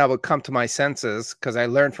 and then I would come to my senses because I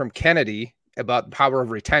learned from Kennedy about the power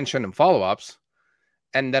of retention and follow-ups.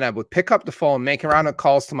 And then I would pick up the phone, make a round of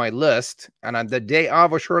calls to my list. And on the day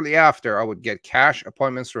of or shortly after, I would get cash,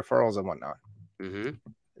 appointments, referrals, and whatnot.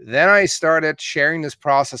 Then I started sharing this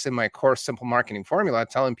process in my course, Simple Marketing Formula,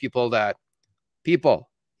 telling people that,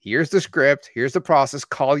 here's the script, here's the process,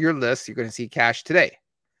 call your list, you're going to see cash today.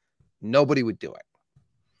 Nobody would do it.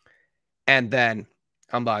 And then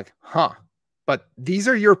I'm like, but these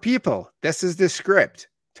are your people. This is the script.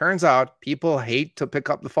 Turns out people hate to pick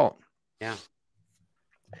up the phone. Yeah.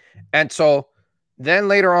 And so then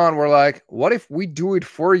later on, we're like, what if we do it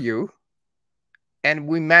for you and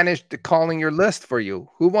we manage to calling your list for you?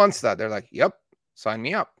 Who wants that? They're like, yep, sign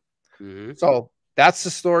me up. So that's the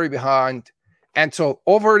story behind. And so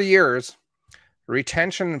over the years,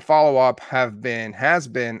 retention and follow-up has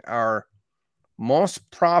been our most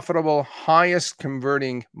profitable, highest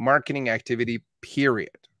converting marketing activity, period.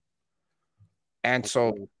 And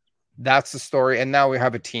so that's the story. And now we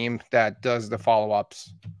have a team that does the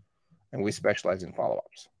follow-ups, and we specialize in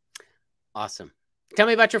follow-ups. Awesome. Tell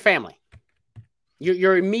me about your family.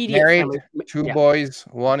 Your immediate married, family. Two boys.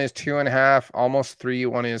 One is 2.5, almost 3.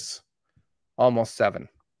 One is almost 7.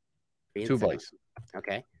 2 boys.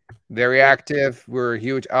 Okay. Very active. We're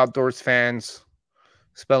huge outdoors fans.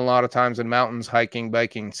 Spend a lot of times in mountains, hiking,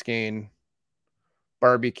 biking, skiing,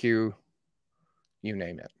 barbecue, you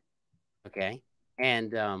name it. Okay.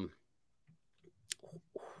 And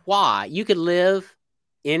why? You could live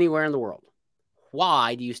anywhere in the world.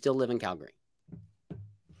 Why do you still live in Calgary?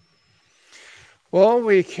 Well,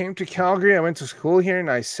 we came to Calgary. I went to school here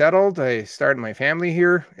and I settled. I started my family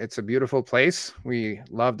here. It's a beautiful place. We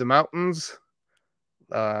love the mountains,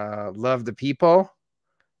 love the people,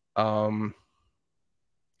 have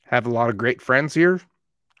a lot of great friends here.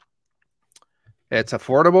 It's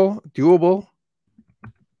affordable, doable.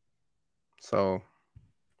 So.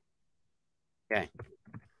 Okay.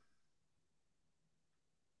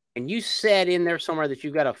 And you said in there somewhere that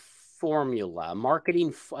you've got a formula,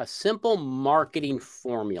 a simple marketing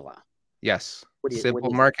formula. Yes.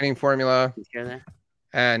 Simple marketing formula. Can you share that?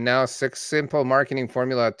 And now 6 simple marketing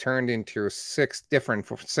formula turned into 6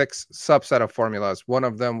 subset of formulas. One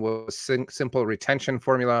of them was simple retention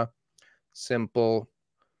formula, simple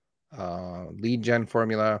lead gen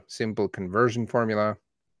formula, simple conversion formula.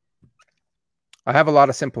 I have a lot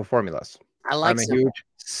of simple formulas. I'm a huge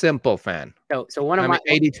simple fan. So one of I'm an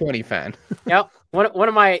 80-20 fan. Yep. One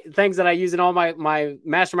of my things that I use in all my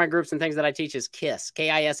mastermind groups and things that I teach is KISS,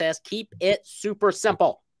 K-I-S-S. Keep it super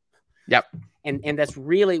simple. Yep. And that's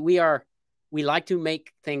really, we like to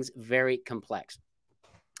make things very complex.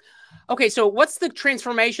 Okay. So what's the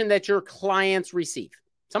transformation that your clients receive?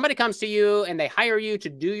 Somebody comes to you and they hire you to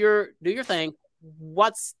do your thing.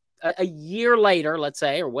 What's a year later, let's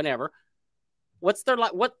say, or whenever, what's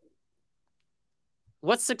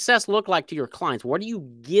success look like to your clients? What are you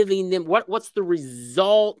giving them? What's the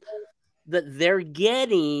result that they're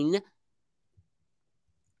getting?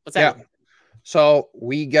 What's that? Yeah. So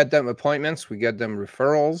we get them appointments, we get them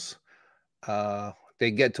referrals.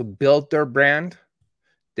 They get to build their brand.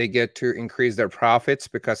 They get to increase their profits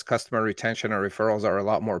because customer retention and referrals are a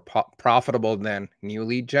lot more profitable than new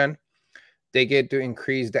lead gen. They get to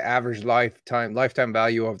increase the average lifetime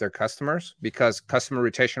value of their customers because customer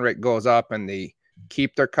retention rate goes up and they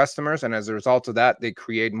keep their customers. And as a result of that, they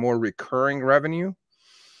create more recurring revenue.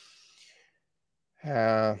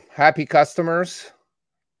 Happy customers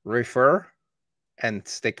refer and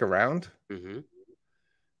stick around. Mm-hmm.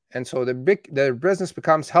 And so the business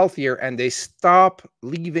becomes healthier and they stop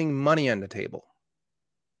leaving money on the table.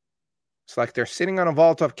 It's like they're sitting on a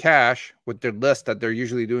vault of cash with their list that they're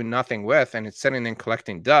usually doing nothing with, and it's sitting and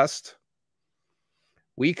collecting dust.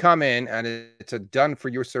 We come in and it's a done for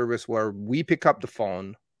you service where we pick up the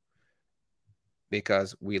phone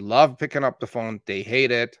because we love picking up the phone. They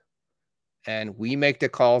hate it. And we make the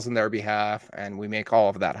calls on their behalf and we make all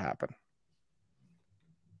of that happen.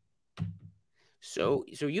 So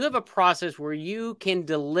you have a process where you can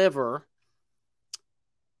deliver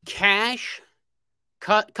cash,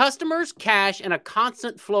 customers, cash, and a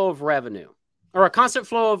constant flow of revenue, or a constant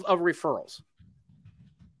flow of referrals.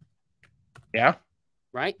 Yeah.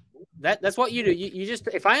 Right? That's what you do. You just,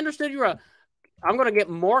 if I understood you right, I'm going to get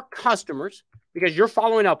more customers because you're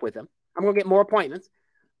following up with them. I'm going to get more appointments.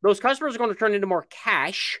 Those customers are going to turn into more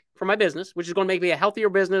cash for my business, which is going to make me a healthier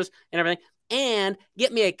business and everything, and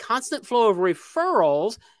get me a constant flow of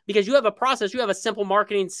referrals because you have a process, you have a simple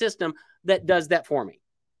marketing system that does that for me.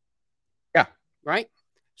 Yeah. Right?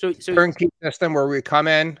 So turnkey system where we come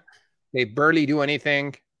in, they barely do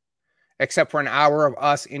anything except for an hour of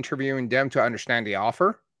us interviewing them to understand the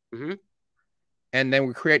offer. Mm-hmm. And then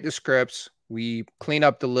we create the scripts, we clean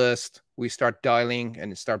up the list, we start dialing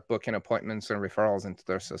and start booking appointments and referrals into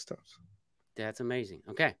their systems. That's amazing.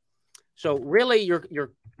 Okay. So really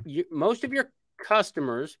most of your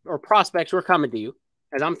customers or prospects who are coming to you,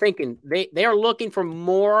 as I'm thinking, they are looking for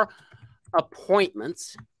more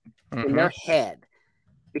appointments in their head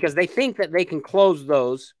because they think that they can close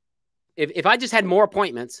those. If I just had more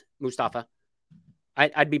appointments, Mustafa,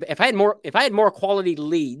 I'd be, if I had more quality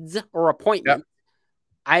leads or appointments,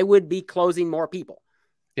 I would be closing more people.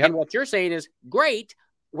 Yep. And what you're saying is, great,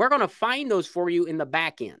 we're going to find those for you in the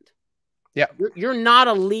back end. Yeah. You're not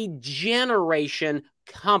a lead generation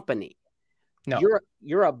company. No.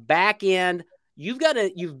 You're a back end.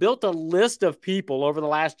 You've built a list of people over the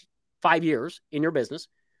last 5 years in your business.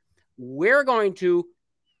 We're going to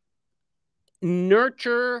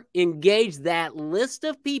nurture, engage that list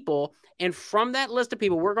of people. And from that list of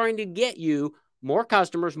people, we're going to get you more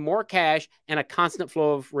customers, more cash, and a constant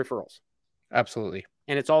flow of referrals. Absolutely.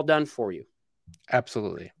 And it's all done for you.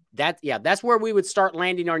 Absolutely. That's where we would start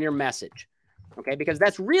landing on your message. Okay. Because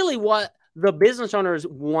that's really what the business owner is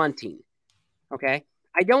wanting. Okay.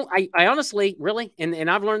 I honestly, really, and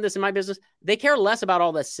I've learned this in my business, they care less about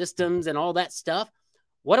all the systems and all that stuff.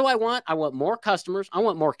 What do I want? I want more customers. I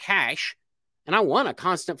want more cash. And I want a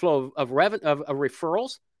constant flow of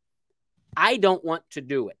referrals. I don't want to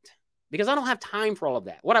do it because I don't have time for all of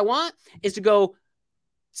that. What I want is to go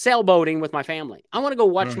sailboating with my family. I want to go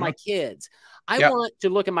watch my kids. I want to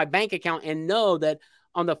look at my bank account and know that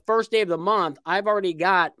on the first day of the month, I've already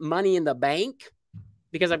got money in the bank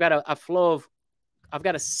because I've got a flow of, I've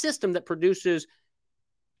got a system that produces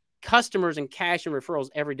customers and cash and referrals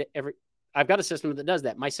every day. I've got a system that does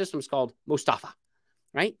that. My system is called Mustafa,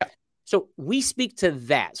 right? So we speak to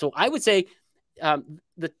that. So I would say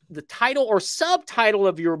the title or subtitle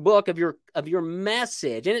of your book, of your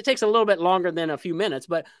message, and it takes a little bit longer than a few minutes,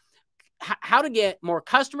 but how to get more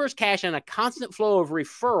customers, cash, and a constant flow of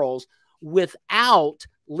referrals without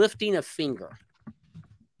lifting a finger.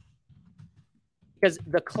 Because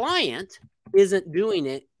the client isn't doing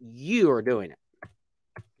it, you are doing it.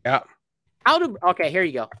 Yeah. Okay, here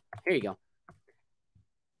you go. Here you go.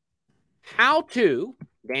 How to,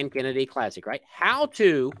 Dan Kennedy Classic, right? How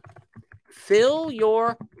to fill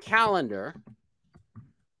your calendar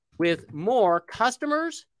with more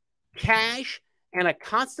customers, cash, and a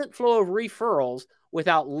constant flow of referrals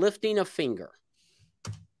without lifting a finger.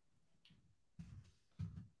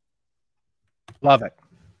 Love it.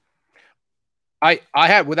 I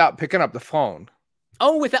had without picking up the phone.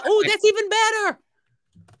 Oh, that's even better.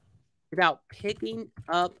 Without picking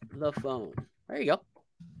up the phone. There you go.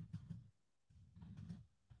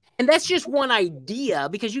 And that's just one idea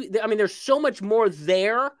because there's so much more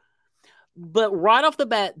there. But right off the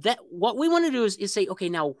bat, what we want to do is say, okay,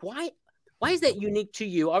 now why is that unique to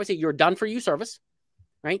you? Obviously, you're done for you service,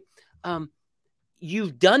 right?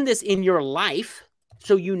 You've done this in your life,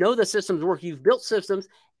 so you know the systems work. You've built systems,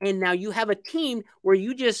 and now you have a team where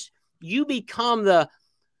you become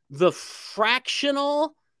the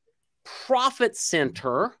fractional profit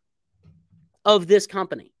center of this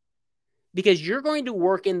company. Because you're going to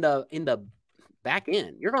work in the back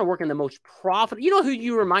end. You're going to work in the most profitable. You know who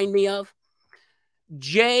you remind me of?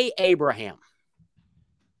 Jay Abraham.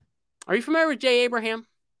 Are you familiar with Jay Abraham?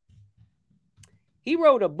 He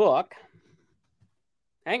wrote a book.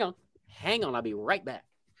 Hang on. I'll be right back.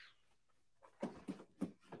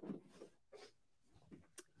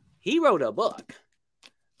 He wrote a book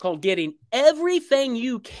called Getting Everything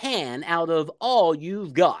You Can Out of All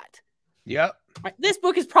You've Got. Yep. Right? This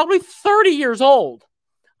book is probably 30 years old.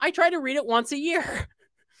 I try to read it once a year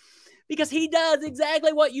because he does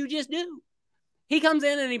exactly what you just do. He comes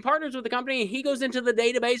in and he partners with the company and he goes into the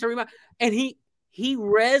database and he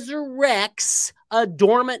resurrects a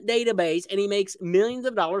dormant database and he makes millions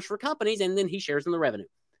of dollars for companies and then he shares in the revenue.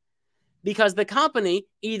 Because the company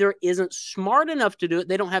either isn't smart enough to do it,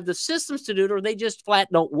 they don't have the systems to do it, or they just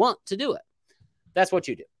flat don't want to do it. That's what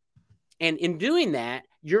you do. And in doing that,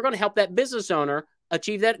 you're going to help that business owner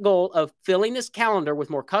achieve that goal of filling this calendar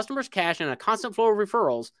with more customers, cash, and a constant flow of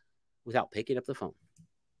referrals without picking up the phone.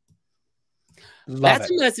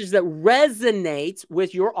 That's a message that resonates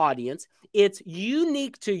with your audience. It's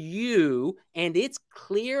unique to you, and it's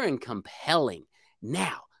clear and compelling.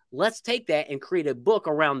 Now, let's take that and create a book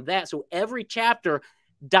around that. So every chapter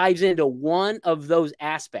dives into one of those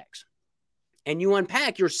aspects. And you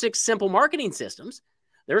unpack your 6 simple marketing systems.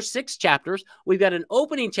 There's 6 chapters. We've got an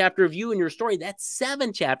opening chapter of you and your story. That's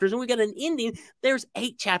 7 chapters. And we've got an ending. There's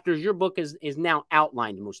 8 chapters. Your book is now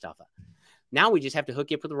outlined, Mustafa. Now we just have to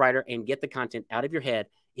hook you up with the writer and get the content out of your head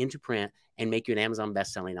into print and make you an Amazon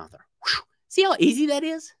best-selling author. Whew. See how easy that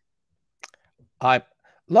is?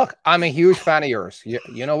 Look, I'm a huge fan of yours.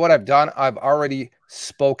 You know what I've done? I've already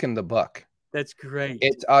spoken the book. That's great.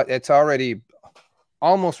 It's already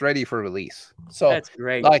almost ready for release. So that's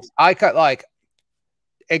great. Like I cut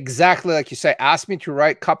exactly like you say. Ask me to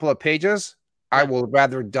write a couple of pages, yeah. I will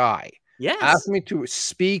rather die. Yes. Ask me to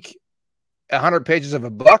speak 100 pages of a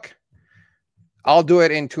book. I'll do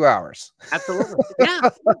it in 2 hours. Absolutely. Yeah.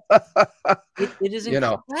 It is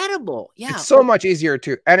incredible. Yeah. It's so much easier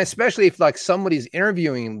to, and especially if like somebody's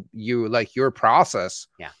interviewing you, like your process.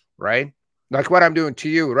 Yeah. Right. Like what I'm doing to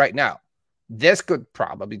you right now. This could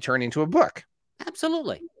probably turn into a book.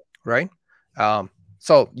 Absolutely. Right.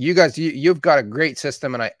 So you guys, you've got a great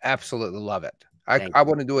system and I absolutely love it. I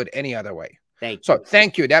wouldn't do it any other way. Thank you. So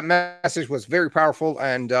thank you. That message was very powerful.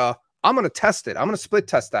 And I'm going to test it. I'm going to split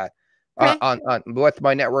test that. On with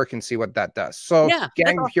my network and see what that does. So yeah,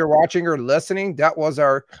 gang, if you're watching or listening, that was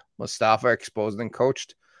our Mustafa exposed and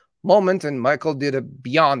coached moment, and Michael did a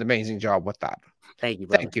beyond amazing job with that. Thank you,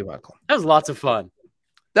 brother. Thank you, Michael. That was lots of fun.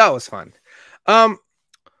 That was fun.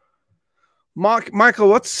 Michael,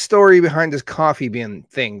 what's the story behind this coffee bean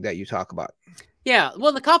thing that you talk about? Yeah,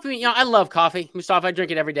 well, the coffee bean, I love coffee, Mustafa. I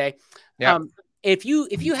drink it every day. Yeah. If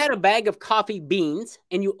you had a bag of coffee beans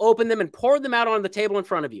and you open them and pour them out on the table in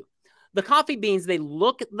front of you, the coffee beans, they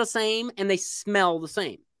look the same and they smell the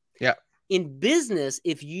same. Yeah. In business,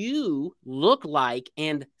 if you look like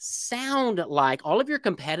and sound like all of your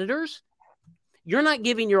competitors, you're not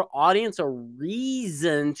giving your audience a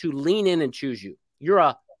reason to lean in and choose you. You're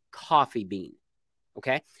a coffee bean.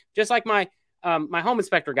 Okay. Just like my home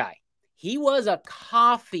inspector guy. He was a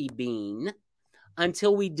coffee bean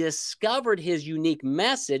until we discovered his unique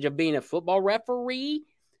message of being a football referee.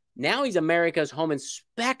 Now he's America's home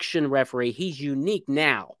inspection referee. He's unique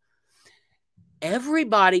now.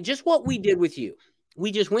 Everybody, just what we did with you.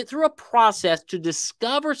 We just went through a process to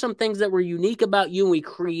discover some things that were unique about you, and we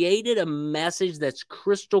created a message that's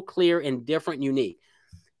crystal clear and different and unique.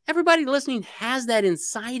 Everybody listening has that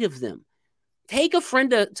inside of them. Take a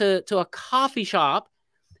friend to a coffee shop,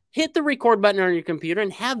 hit the record button on your computer,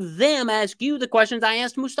 and have them ask you the questions I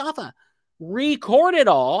asked Mustafa. Record it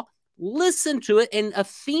all. Listen to it, and a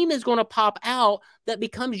theme is going to pop out that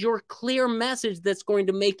becomes your clear message that's going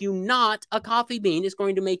to make you not a coffee bean. It's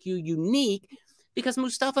going to make you unique because,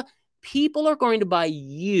 Mustafa, people are going to buy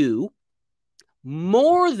you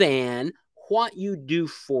more than what you do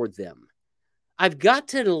for them. I've got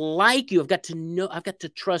to like you. I've got to know. I've got to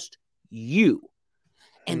trust you.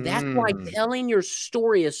 And that's why telling your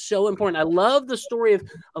story is so important. I love the story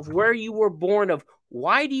of where you were born, of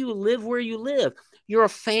why do you live where you live? You're a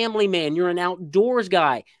family man. You're an outdoors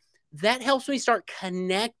guy. That helps me start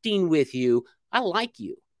connecting with you. I like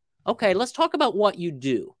you. Okay, let's talk about what you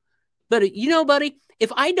do. But you know, buddy,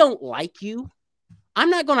 if I don't like you, I'm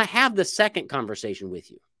not going to have the second conversation with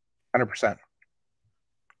you. 100%.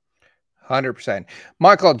 100%.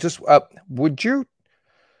 Michael, just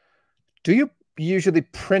do you usually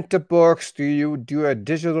print the books? Do you do a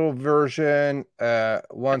digital version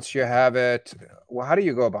once you have it? Well, how do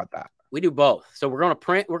you go about that? We do both. So we're going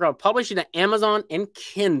to publish it to Amazon and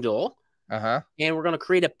Kindle. And we're going to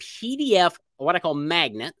create a PDF, what I call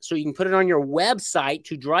magnet, so you can put it on your website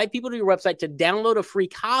to drive people to your website to download a free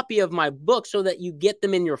copy of my book so that you get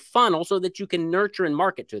them in your funnel so that you can nurture and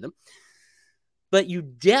market to them. But you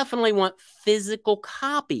definitely want physical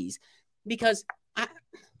copies because,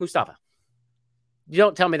 Mustafa,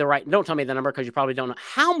 don't tell me the number because you probably don't know.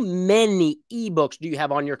 How many ebooks do you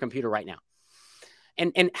have on your computer right now?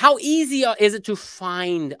 And how easy is it to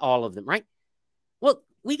find all of them, right? Well,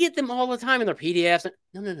 we get them all the time in their PDFs.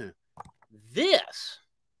 No. This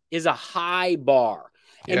is a high bar.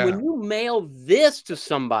 And when you mail this to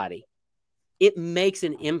somebody, it makes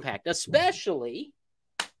an impact, especially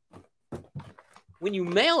when you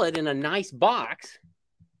mail it in a nice box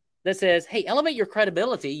that says, hey, elevate your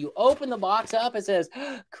credibility. You open the box up, it says,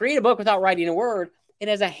 create a book without writing a word. It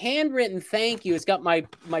has a handwritten thank you. It's got my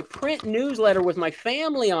print newsletter with my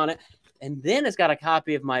family on it. And then it's got a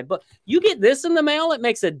copy of my book. You get this in the mail, it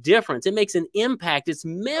makes a difference. It makes an impact. It's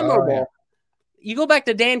memorable. Oh, yeah. You go back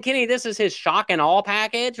to Dan Kennedy, this is his shock and all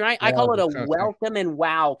package, right? Yeah, I call it a welcome and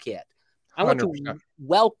wow kit. I 100%. Want to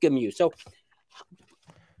welcome you. So,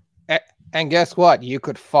 and guess what? You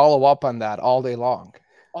could follow up on that all day long.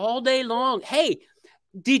 All day long. Hey,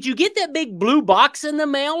 did you get that big blue box in the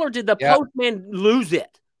mail or did the postman lose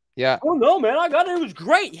it? Yeah. Oh, no, man. I got it. It was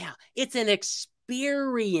great. Yeah. It's an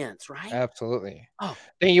experience, right? Absolutely. Oh.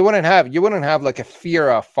 Then you wouldn't have like a fear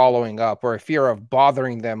of following up or a fear of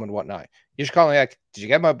bothering them and whatnot. You just call me like, did you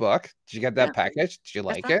get my book? Did you get that package? Did you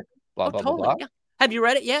like it? Blah, blah, totally. Blah. Yeah. Have you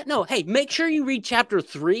read it yet? No. Hey, make sure you read chapter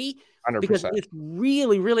 3. 100%. Because it's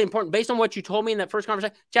really, really important. Based on what you told me in that first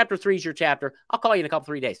conversation, chapter 3 is your chapter. I'll call you in a couple,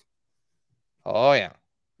 3 days. Oh, yeah.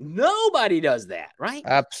 Nobody does that, right?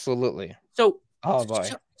 Absolutely. So, oh, boy.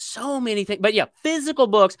 So many things. But yeah, physical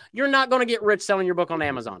books, you're not going to get rich selling your book on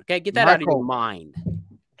Amazon. Okay. Get that out of your mind.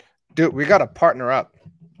 Dude, we got to partner up.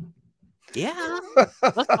 Yeah.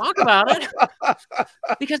 Let's talk about it.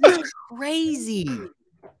 Because it's crazy.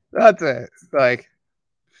 That's it. Like,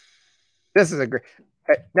 this is a great.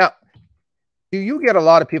 Now, do you get a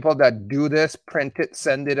lot of people that do this, print it,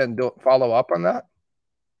 send it, and don't follow up on that?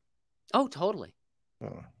 Oh, totally.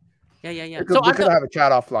 Oh. Yeah. So we could have a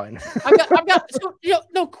chat offline.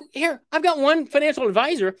 I've got one financial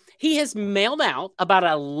advisor. He has mailed out about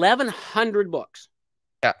 1,100 books.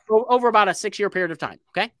 Yeah. Over about a 6-year period of time.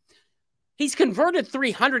 Okay. He's converted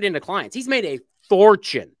 300 into clients. He's made a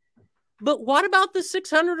fortune. But what about the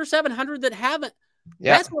 600 or 700 that haven't?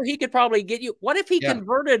 Yeah. That's where he could probably get you. What if he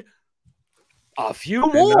converted a few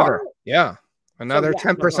more? Another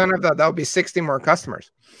 10% of that. That would be 60 more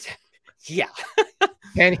customers. Yeah.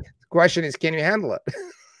 The question is, can you handle it?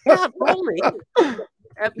 Yeah, totally.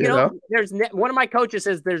 You know, there's one of my coaches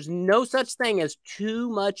says there's no such thing as too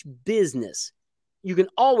much business. You can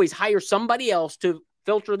always hire somebody else to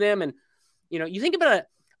filter them. And, you know, you think about it.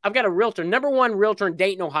 I've got a realtor, #1 realtor in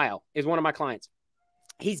Dayton, Ohio, is one of my clients.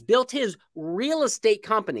 He's built his real estate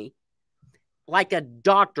company like a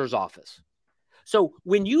doctor's office. So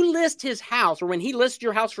when you list his house or when he lists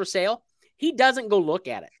your house for sale, he doesn't go look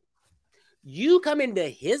at it. You come into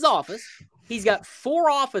his office. He's got 4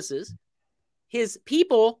 offices. His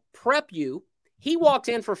people prep you. He walks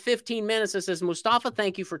in for 15 minutes and says, Mustafa,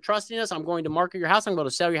 thank you for trusting us. I'm going to market your house. I'm going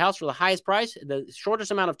to sell your house for the highest price, the shortest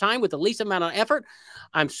amount of time with the least amount of effort.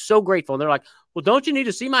 I'm so grateful. And they're like, well, don't you need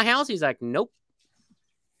to see my house? He's like, nope.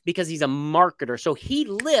 Because he's a marketer. So he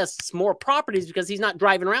lists more properties because he's not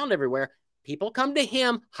driving around everywhere. People come to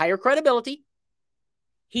him, higher credibility.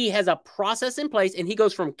 He has a process in place, and he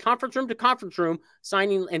goes from conference room to conference room,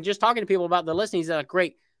 signing and just talking to people about the listing. He's like,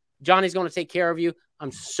 great. Johnny's going to take care of you.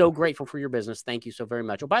 I'm so grateful for your business. Thank you so very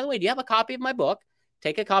much. Oh, by the way, do you have a copy of my book?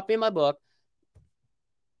 Take a copy of my book.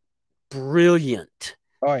 Brilliant.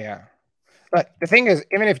 Oh, yeah. But the thing is,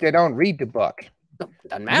 even if they don't read the book,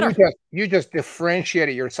 doesn't matter. You just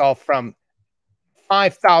differentiated yourself from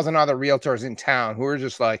 5,000 other realtors in town who are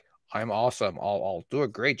just like, I'm awesome. I'll do a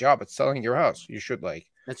great job at selling your house. You should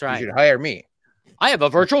that's right. You should hire me. I have a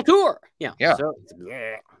virtual tour. Yeah. Yeah. So,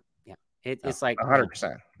 it's like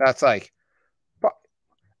 100%. That's like,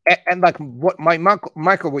 and like what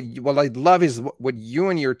Michael, what I love is what you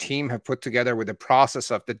and your team have put together with the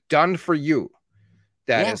process of the done for you.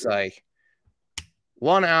 That is like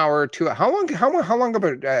 1 hour, 2. How long of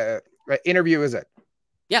a interview is it?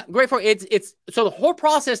 Yeah, great for it's so the whole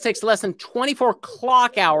process takes less than 24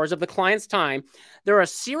 clock hours of the client's time. There are a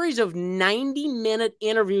series of 90-minute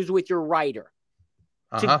interviews with your writer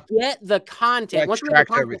to get the content. Once you get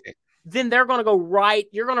the content, then they're going to go write.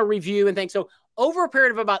 You're going to review and things. So over a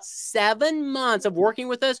period of about 7 months of working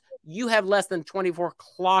with us, you have less than 24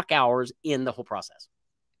 clock hours in the whole process.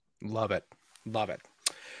 Love it. Love it.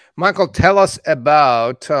 Michael, tell us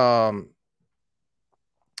about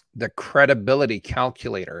the credibility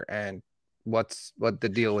calculator and what the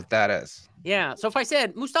deal with that is. Yeah. So if I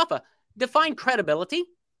said, Mustafa, define credibility,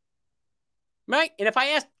 right? And if I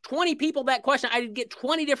asked 20 people that question, I'd get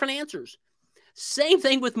 20 different answers. Same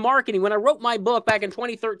thing with marketing. When I wrote my book back in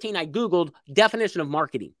 2013, I Googled definition of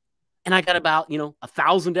marketing. And I got about,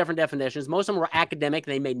 1,000 different definitions. Most of them were academic.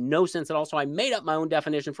 They made no sense at all. So I made up my own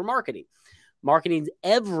definition for marketing. Marketing is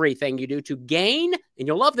everything you do to gain, and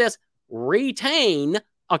you'll love this, retain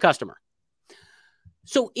a customer.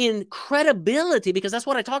 So in credibility, because that's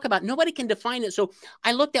what I talk about, nobody can define it. So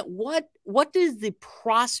I looked at what does the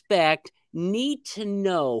prospect need to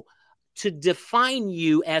know to define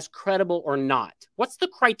you as credible or not? What's the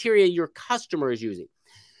criteria your customer is using?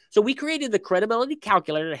 So we created the credibility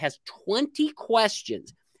calculator that has 20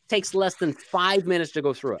 questions. It takes less than 5 minutes to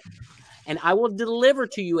go through it. And I will deliver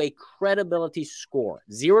to you a credibility score,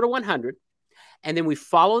 0 to 100. And then we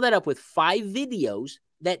follow that up with 5 videos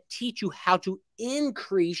that teach you how to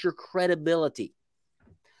increase your credibility.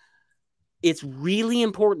 It's really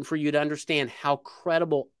important for you to understand how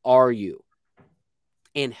credible are you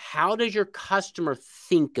and how does your customer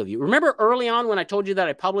think of you. Remember early on when I told you that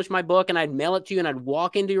I published my book and I'd mail it to you and I'd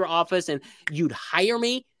walk into your office and you'd hire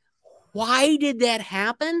me? Why did that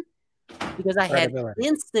happen? Because I had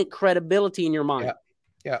instant credibility in your mind. Yeah.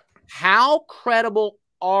 Yeah. How credible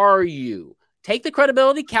are you? Take the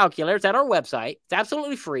credibility calculator. It's at our website. It's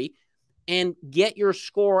absolutely free. And get your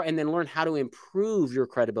score and then learn how to improve your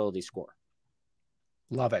credibility score.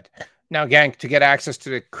 Love it. Now, gang, to get access to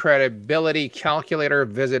the credibility calculator,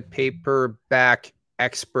 visit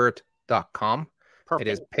paperbackexpert.com. Perfect.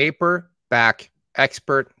 It is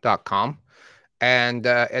paperbackexpert.com. And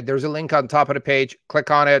there's a link on top of the page.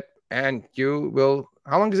 Click on it and you will.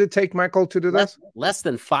 How long does it take, Michael, to do this? Less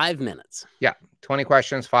than 5 minutes. Yeah. 20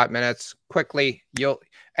 questions, 5 minutes. Quickly.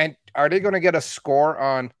 And are they going to get a score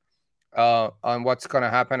on what's going to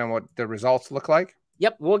happen and what the results look like?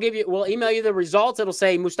 Yep, we'll email you the results. It'll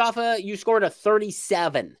say, Mustafa, you scored a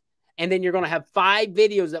 37. And then you're going to have 5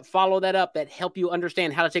 videos that follow that up that help you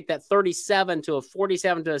understand how to take that 37 to a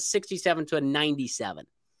 47 to a 67 to a 97.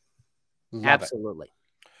 Absolutely.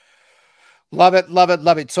 Love it, love it,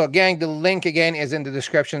 love it. So, gang, the link again is in the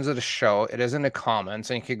descriptions of the show. It is in the comments.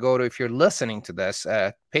 And you can go to, if you're listening to this,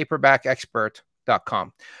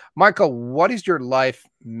 paperbackexpert.com. Michael, what is your life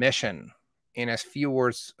mission in as few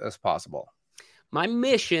words as possible? My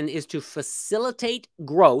mission is to facilitate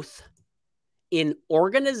growth in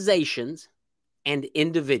organizations and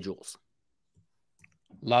individuals.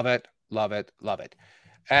 Love it, love it, love it.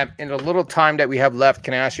 In the little time that we have left,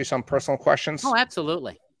 can I ask you some personal questions? Oh,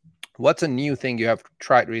 absolutely. What's a new thing you have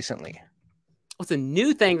tried recently? What's a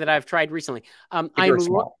new thing that I've tried recently? I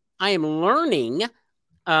am learning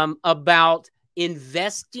about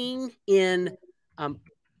investing in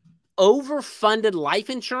overfunded life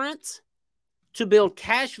insurance to build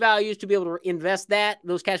cash values, to be able to invest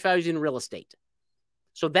those cash values in real estate.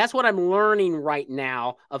 So that's what I'm learning right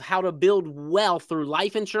now of how to build wealth through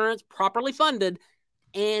life insurance, properly funded,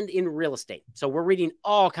 and in real estate. So we're reading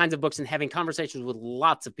all kinds of books and having conversations with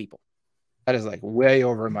lots of people. That is like way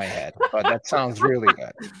over my head, but that sounds really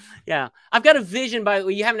good. Yeah. I've got a vision, by the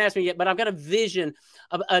way, you haven't asked me yet, but I've got a vision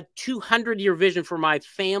of a 200-year vision for my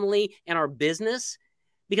family and our business,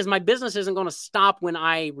 because my business isn't going to stop when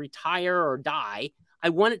I retire or die. I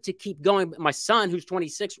want it to keep going. My son, who's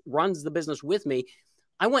 26, runs the business with me.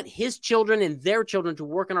 I want his children and their children to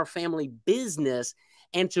work in our family business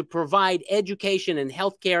and to provide education and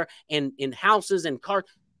healthcare and in houses and cars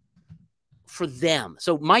for them.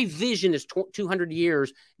 So my vision is 200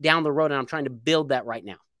 years down the road, and I'm trying to build that right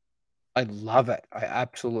now. I love it. I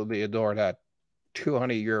absolutely adore that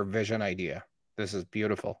 200-year vision idea. This is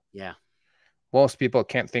beautiful. Yeah. Most people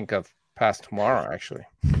can't think of past tomorrow, actually.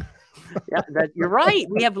 Yeah, you're right.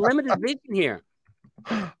 We have limited vision here.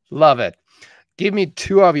 Love it. Give me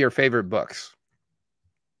 2 of your favorite books.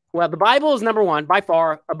 Well, the Bible is number 1 by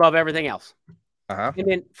far, above everything else. And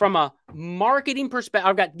then from a marketing perspective,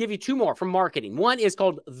 I've got to give you 2 more from marketing. One is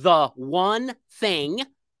called The One Thing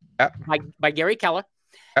by Gary Keller.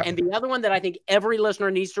 And the other one that I think every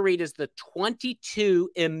listener needs to read is The 22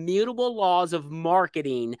 Immutable Laws of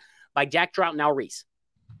Marketing by Jack Trout and Al Ries.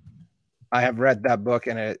 I have read that book,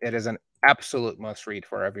 and it is an absolute must read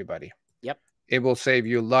for everybody. Yep. It will save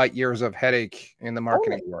you light years of headache in the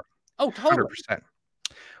marketing work. Oh, totally. 100%.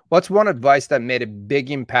 What's one advice that made a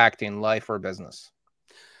big impact in life or business?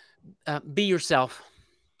 Be yourself.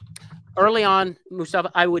 Early on,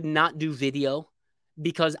 Mustafa, I would not do video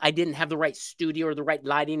because I didn't have the right studio or the right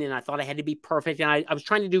lighting, and I thought I had to be perfect. And I was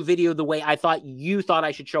trying to do video the way I thought you thought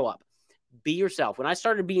I should show up. Be yourself. When I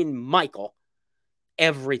started being Michael,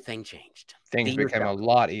 everything changed. Things became a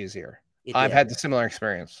lot easier. I've had the similar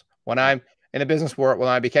experience. When I'm in the business world, when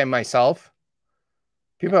I became myself,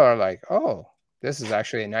 people are like, oh, this is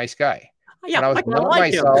actually a nice guy. Yeah, when I was I not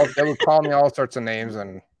like him. myself, they would call me all sorts of names,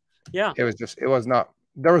 and Yeah, it was not,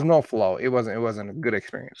 there was no flow. It wasn't a good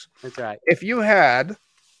experience. that's right. If you had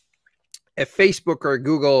a Facebook or a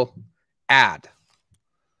Google ad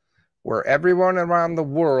where everyone around the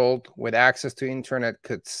world with access to internet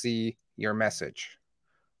could see your message,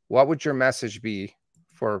 what would your message be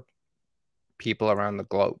for people around the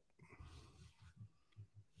globe?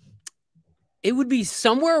 It would be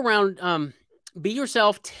somewhere around be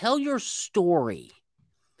yourself, tell your story.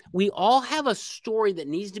 We all have a story that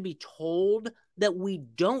needs to be told that we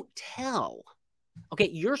don't tell. Okay,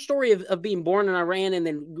 your story of being born in Iran and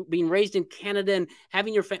then being raised in Canada and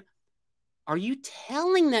having your family. Are you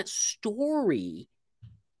telling that story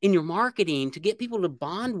in your marketing to get people to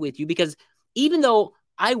bond with you? Because even though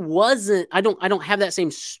I don't have that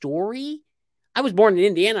same story. I was born in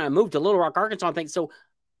Indiana. I moved to Little Rock, Arkansas. I think so.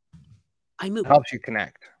 I moved. Helps you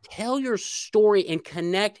connect. Tell your story and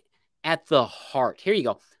connect at the heart. Here you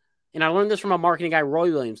go. And I learned this from a marketing guy,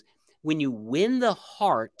 Roy Williams. When you win the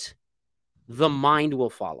heart, the mind will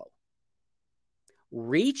follow.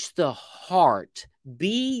 Reach the heart.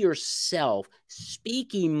 Be yourself.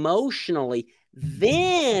 Speak emotionally.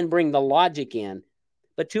 Then bring the logic in.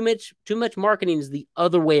 But too much marketing is the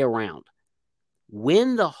other way around.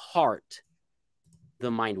 Win the heart,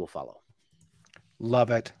 the mind will follow.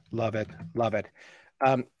 Love it. Love it. Love it.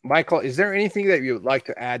 Michael, is there anything that you would like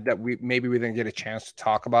to add that we didn't get a chance to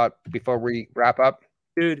talk about before we wrap up?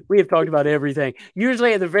 Dude, we have talked about everything.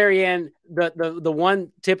 Usually at the very end, the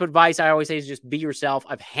one tip advice I always say is just be yourself.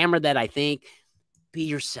 I've hammered that, I think. Be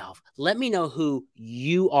yourself. Let me know who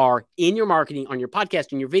you are in your marketing, on your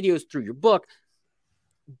podcast, in your videos, through your book.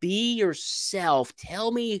 Be yourself. Tell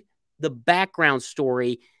me the background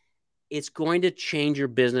story. It's going to change your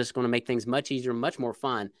business. It's going to make things much easier, much more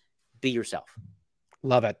fun. Be yourself.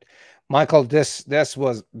 Love it. Michael, this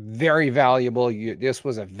was very valuable. This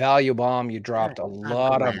was a value bomb. You dropped a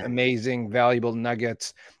lot of amazing, valuable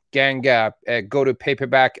nuggets. Gang, go to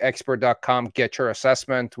paperbackexpert.com, get your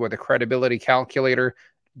assessment with a credibility calculator.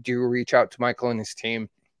 Do reach out to Michael and his team.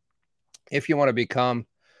 If you want to become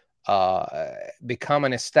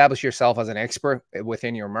and establish yourself as an expert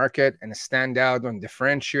within your market and stand out and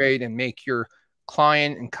differentiate and make your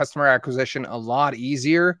client and customer acquisition a lot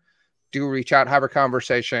easier, do reach out, have a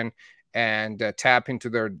conversation, and tap into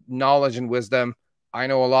their knowledge and wisdom. I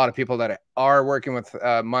know a lot of people that are working with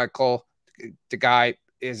Michael. The guy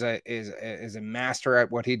is a master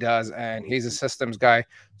at what he does, and he's a systems guy.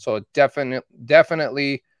 So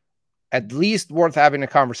definitely at least worth having a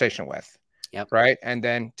conversation with. Yep. Right. And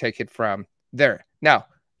then take it from there. Now,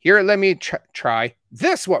 here, let me try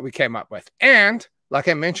this, what we came up with. And like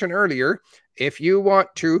I mentioned earlier, if you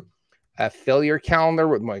want to fill your calendar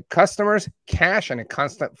with my customers, cash, and a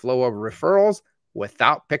constant flow of referrals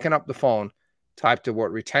without picking up the phone, type the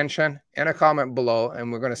word retention in a comment below,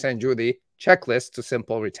 and we're going to send you the checklist to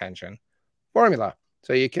simple retention formula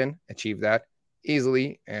so you can achieve that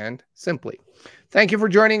easily and simply. Thank you for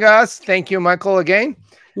joining us. Thank you, Michael, again.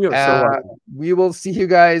 You're so welcome. We will see you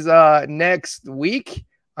guys next week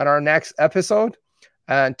on our next episode.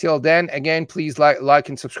 Until then, again, please like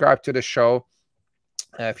and subscribe to the show.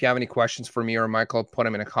 If you have any questions for me or Michael, put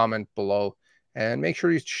them in a comment below. And make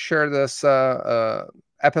sure you share this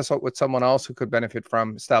episode with someone else who could benefit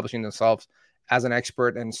from establishing themselves as an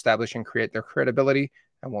expert and establish and create their credibility.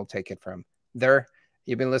 And we'll take it from there.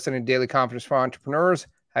 You've been listening to Daily Confidence for Entrepreneurs.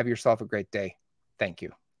 Have yourself a great day. Thank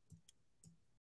you.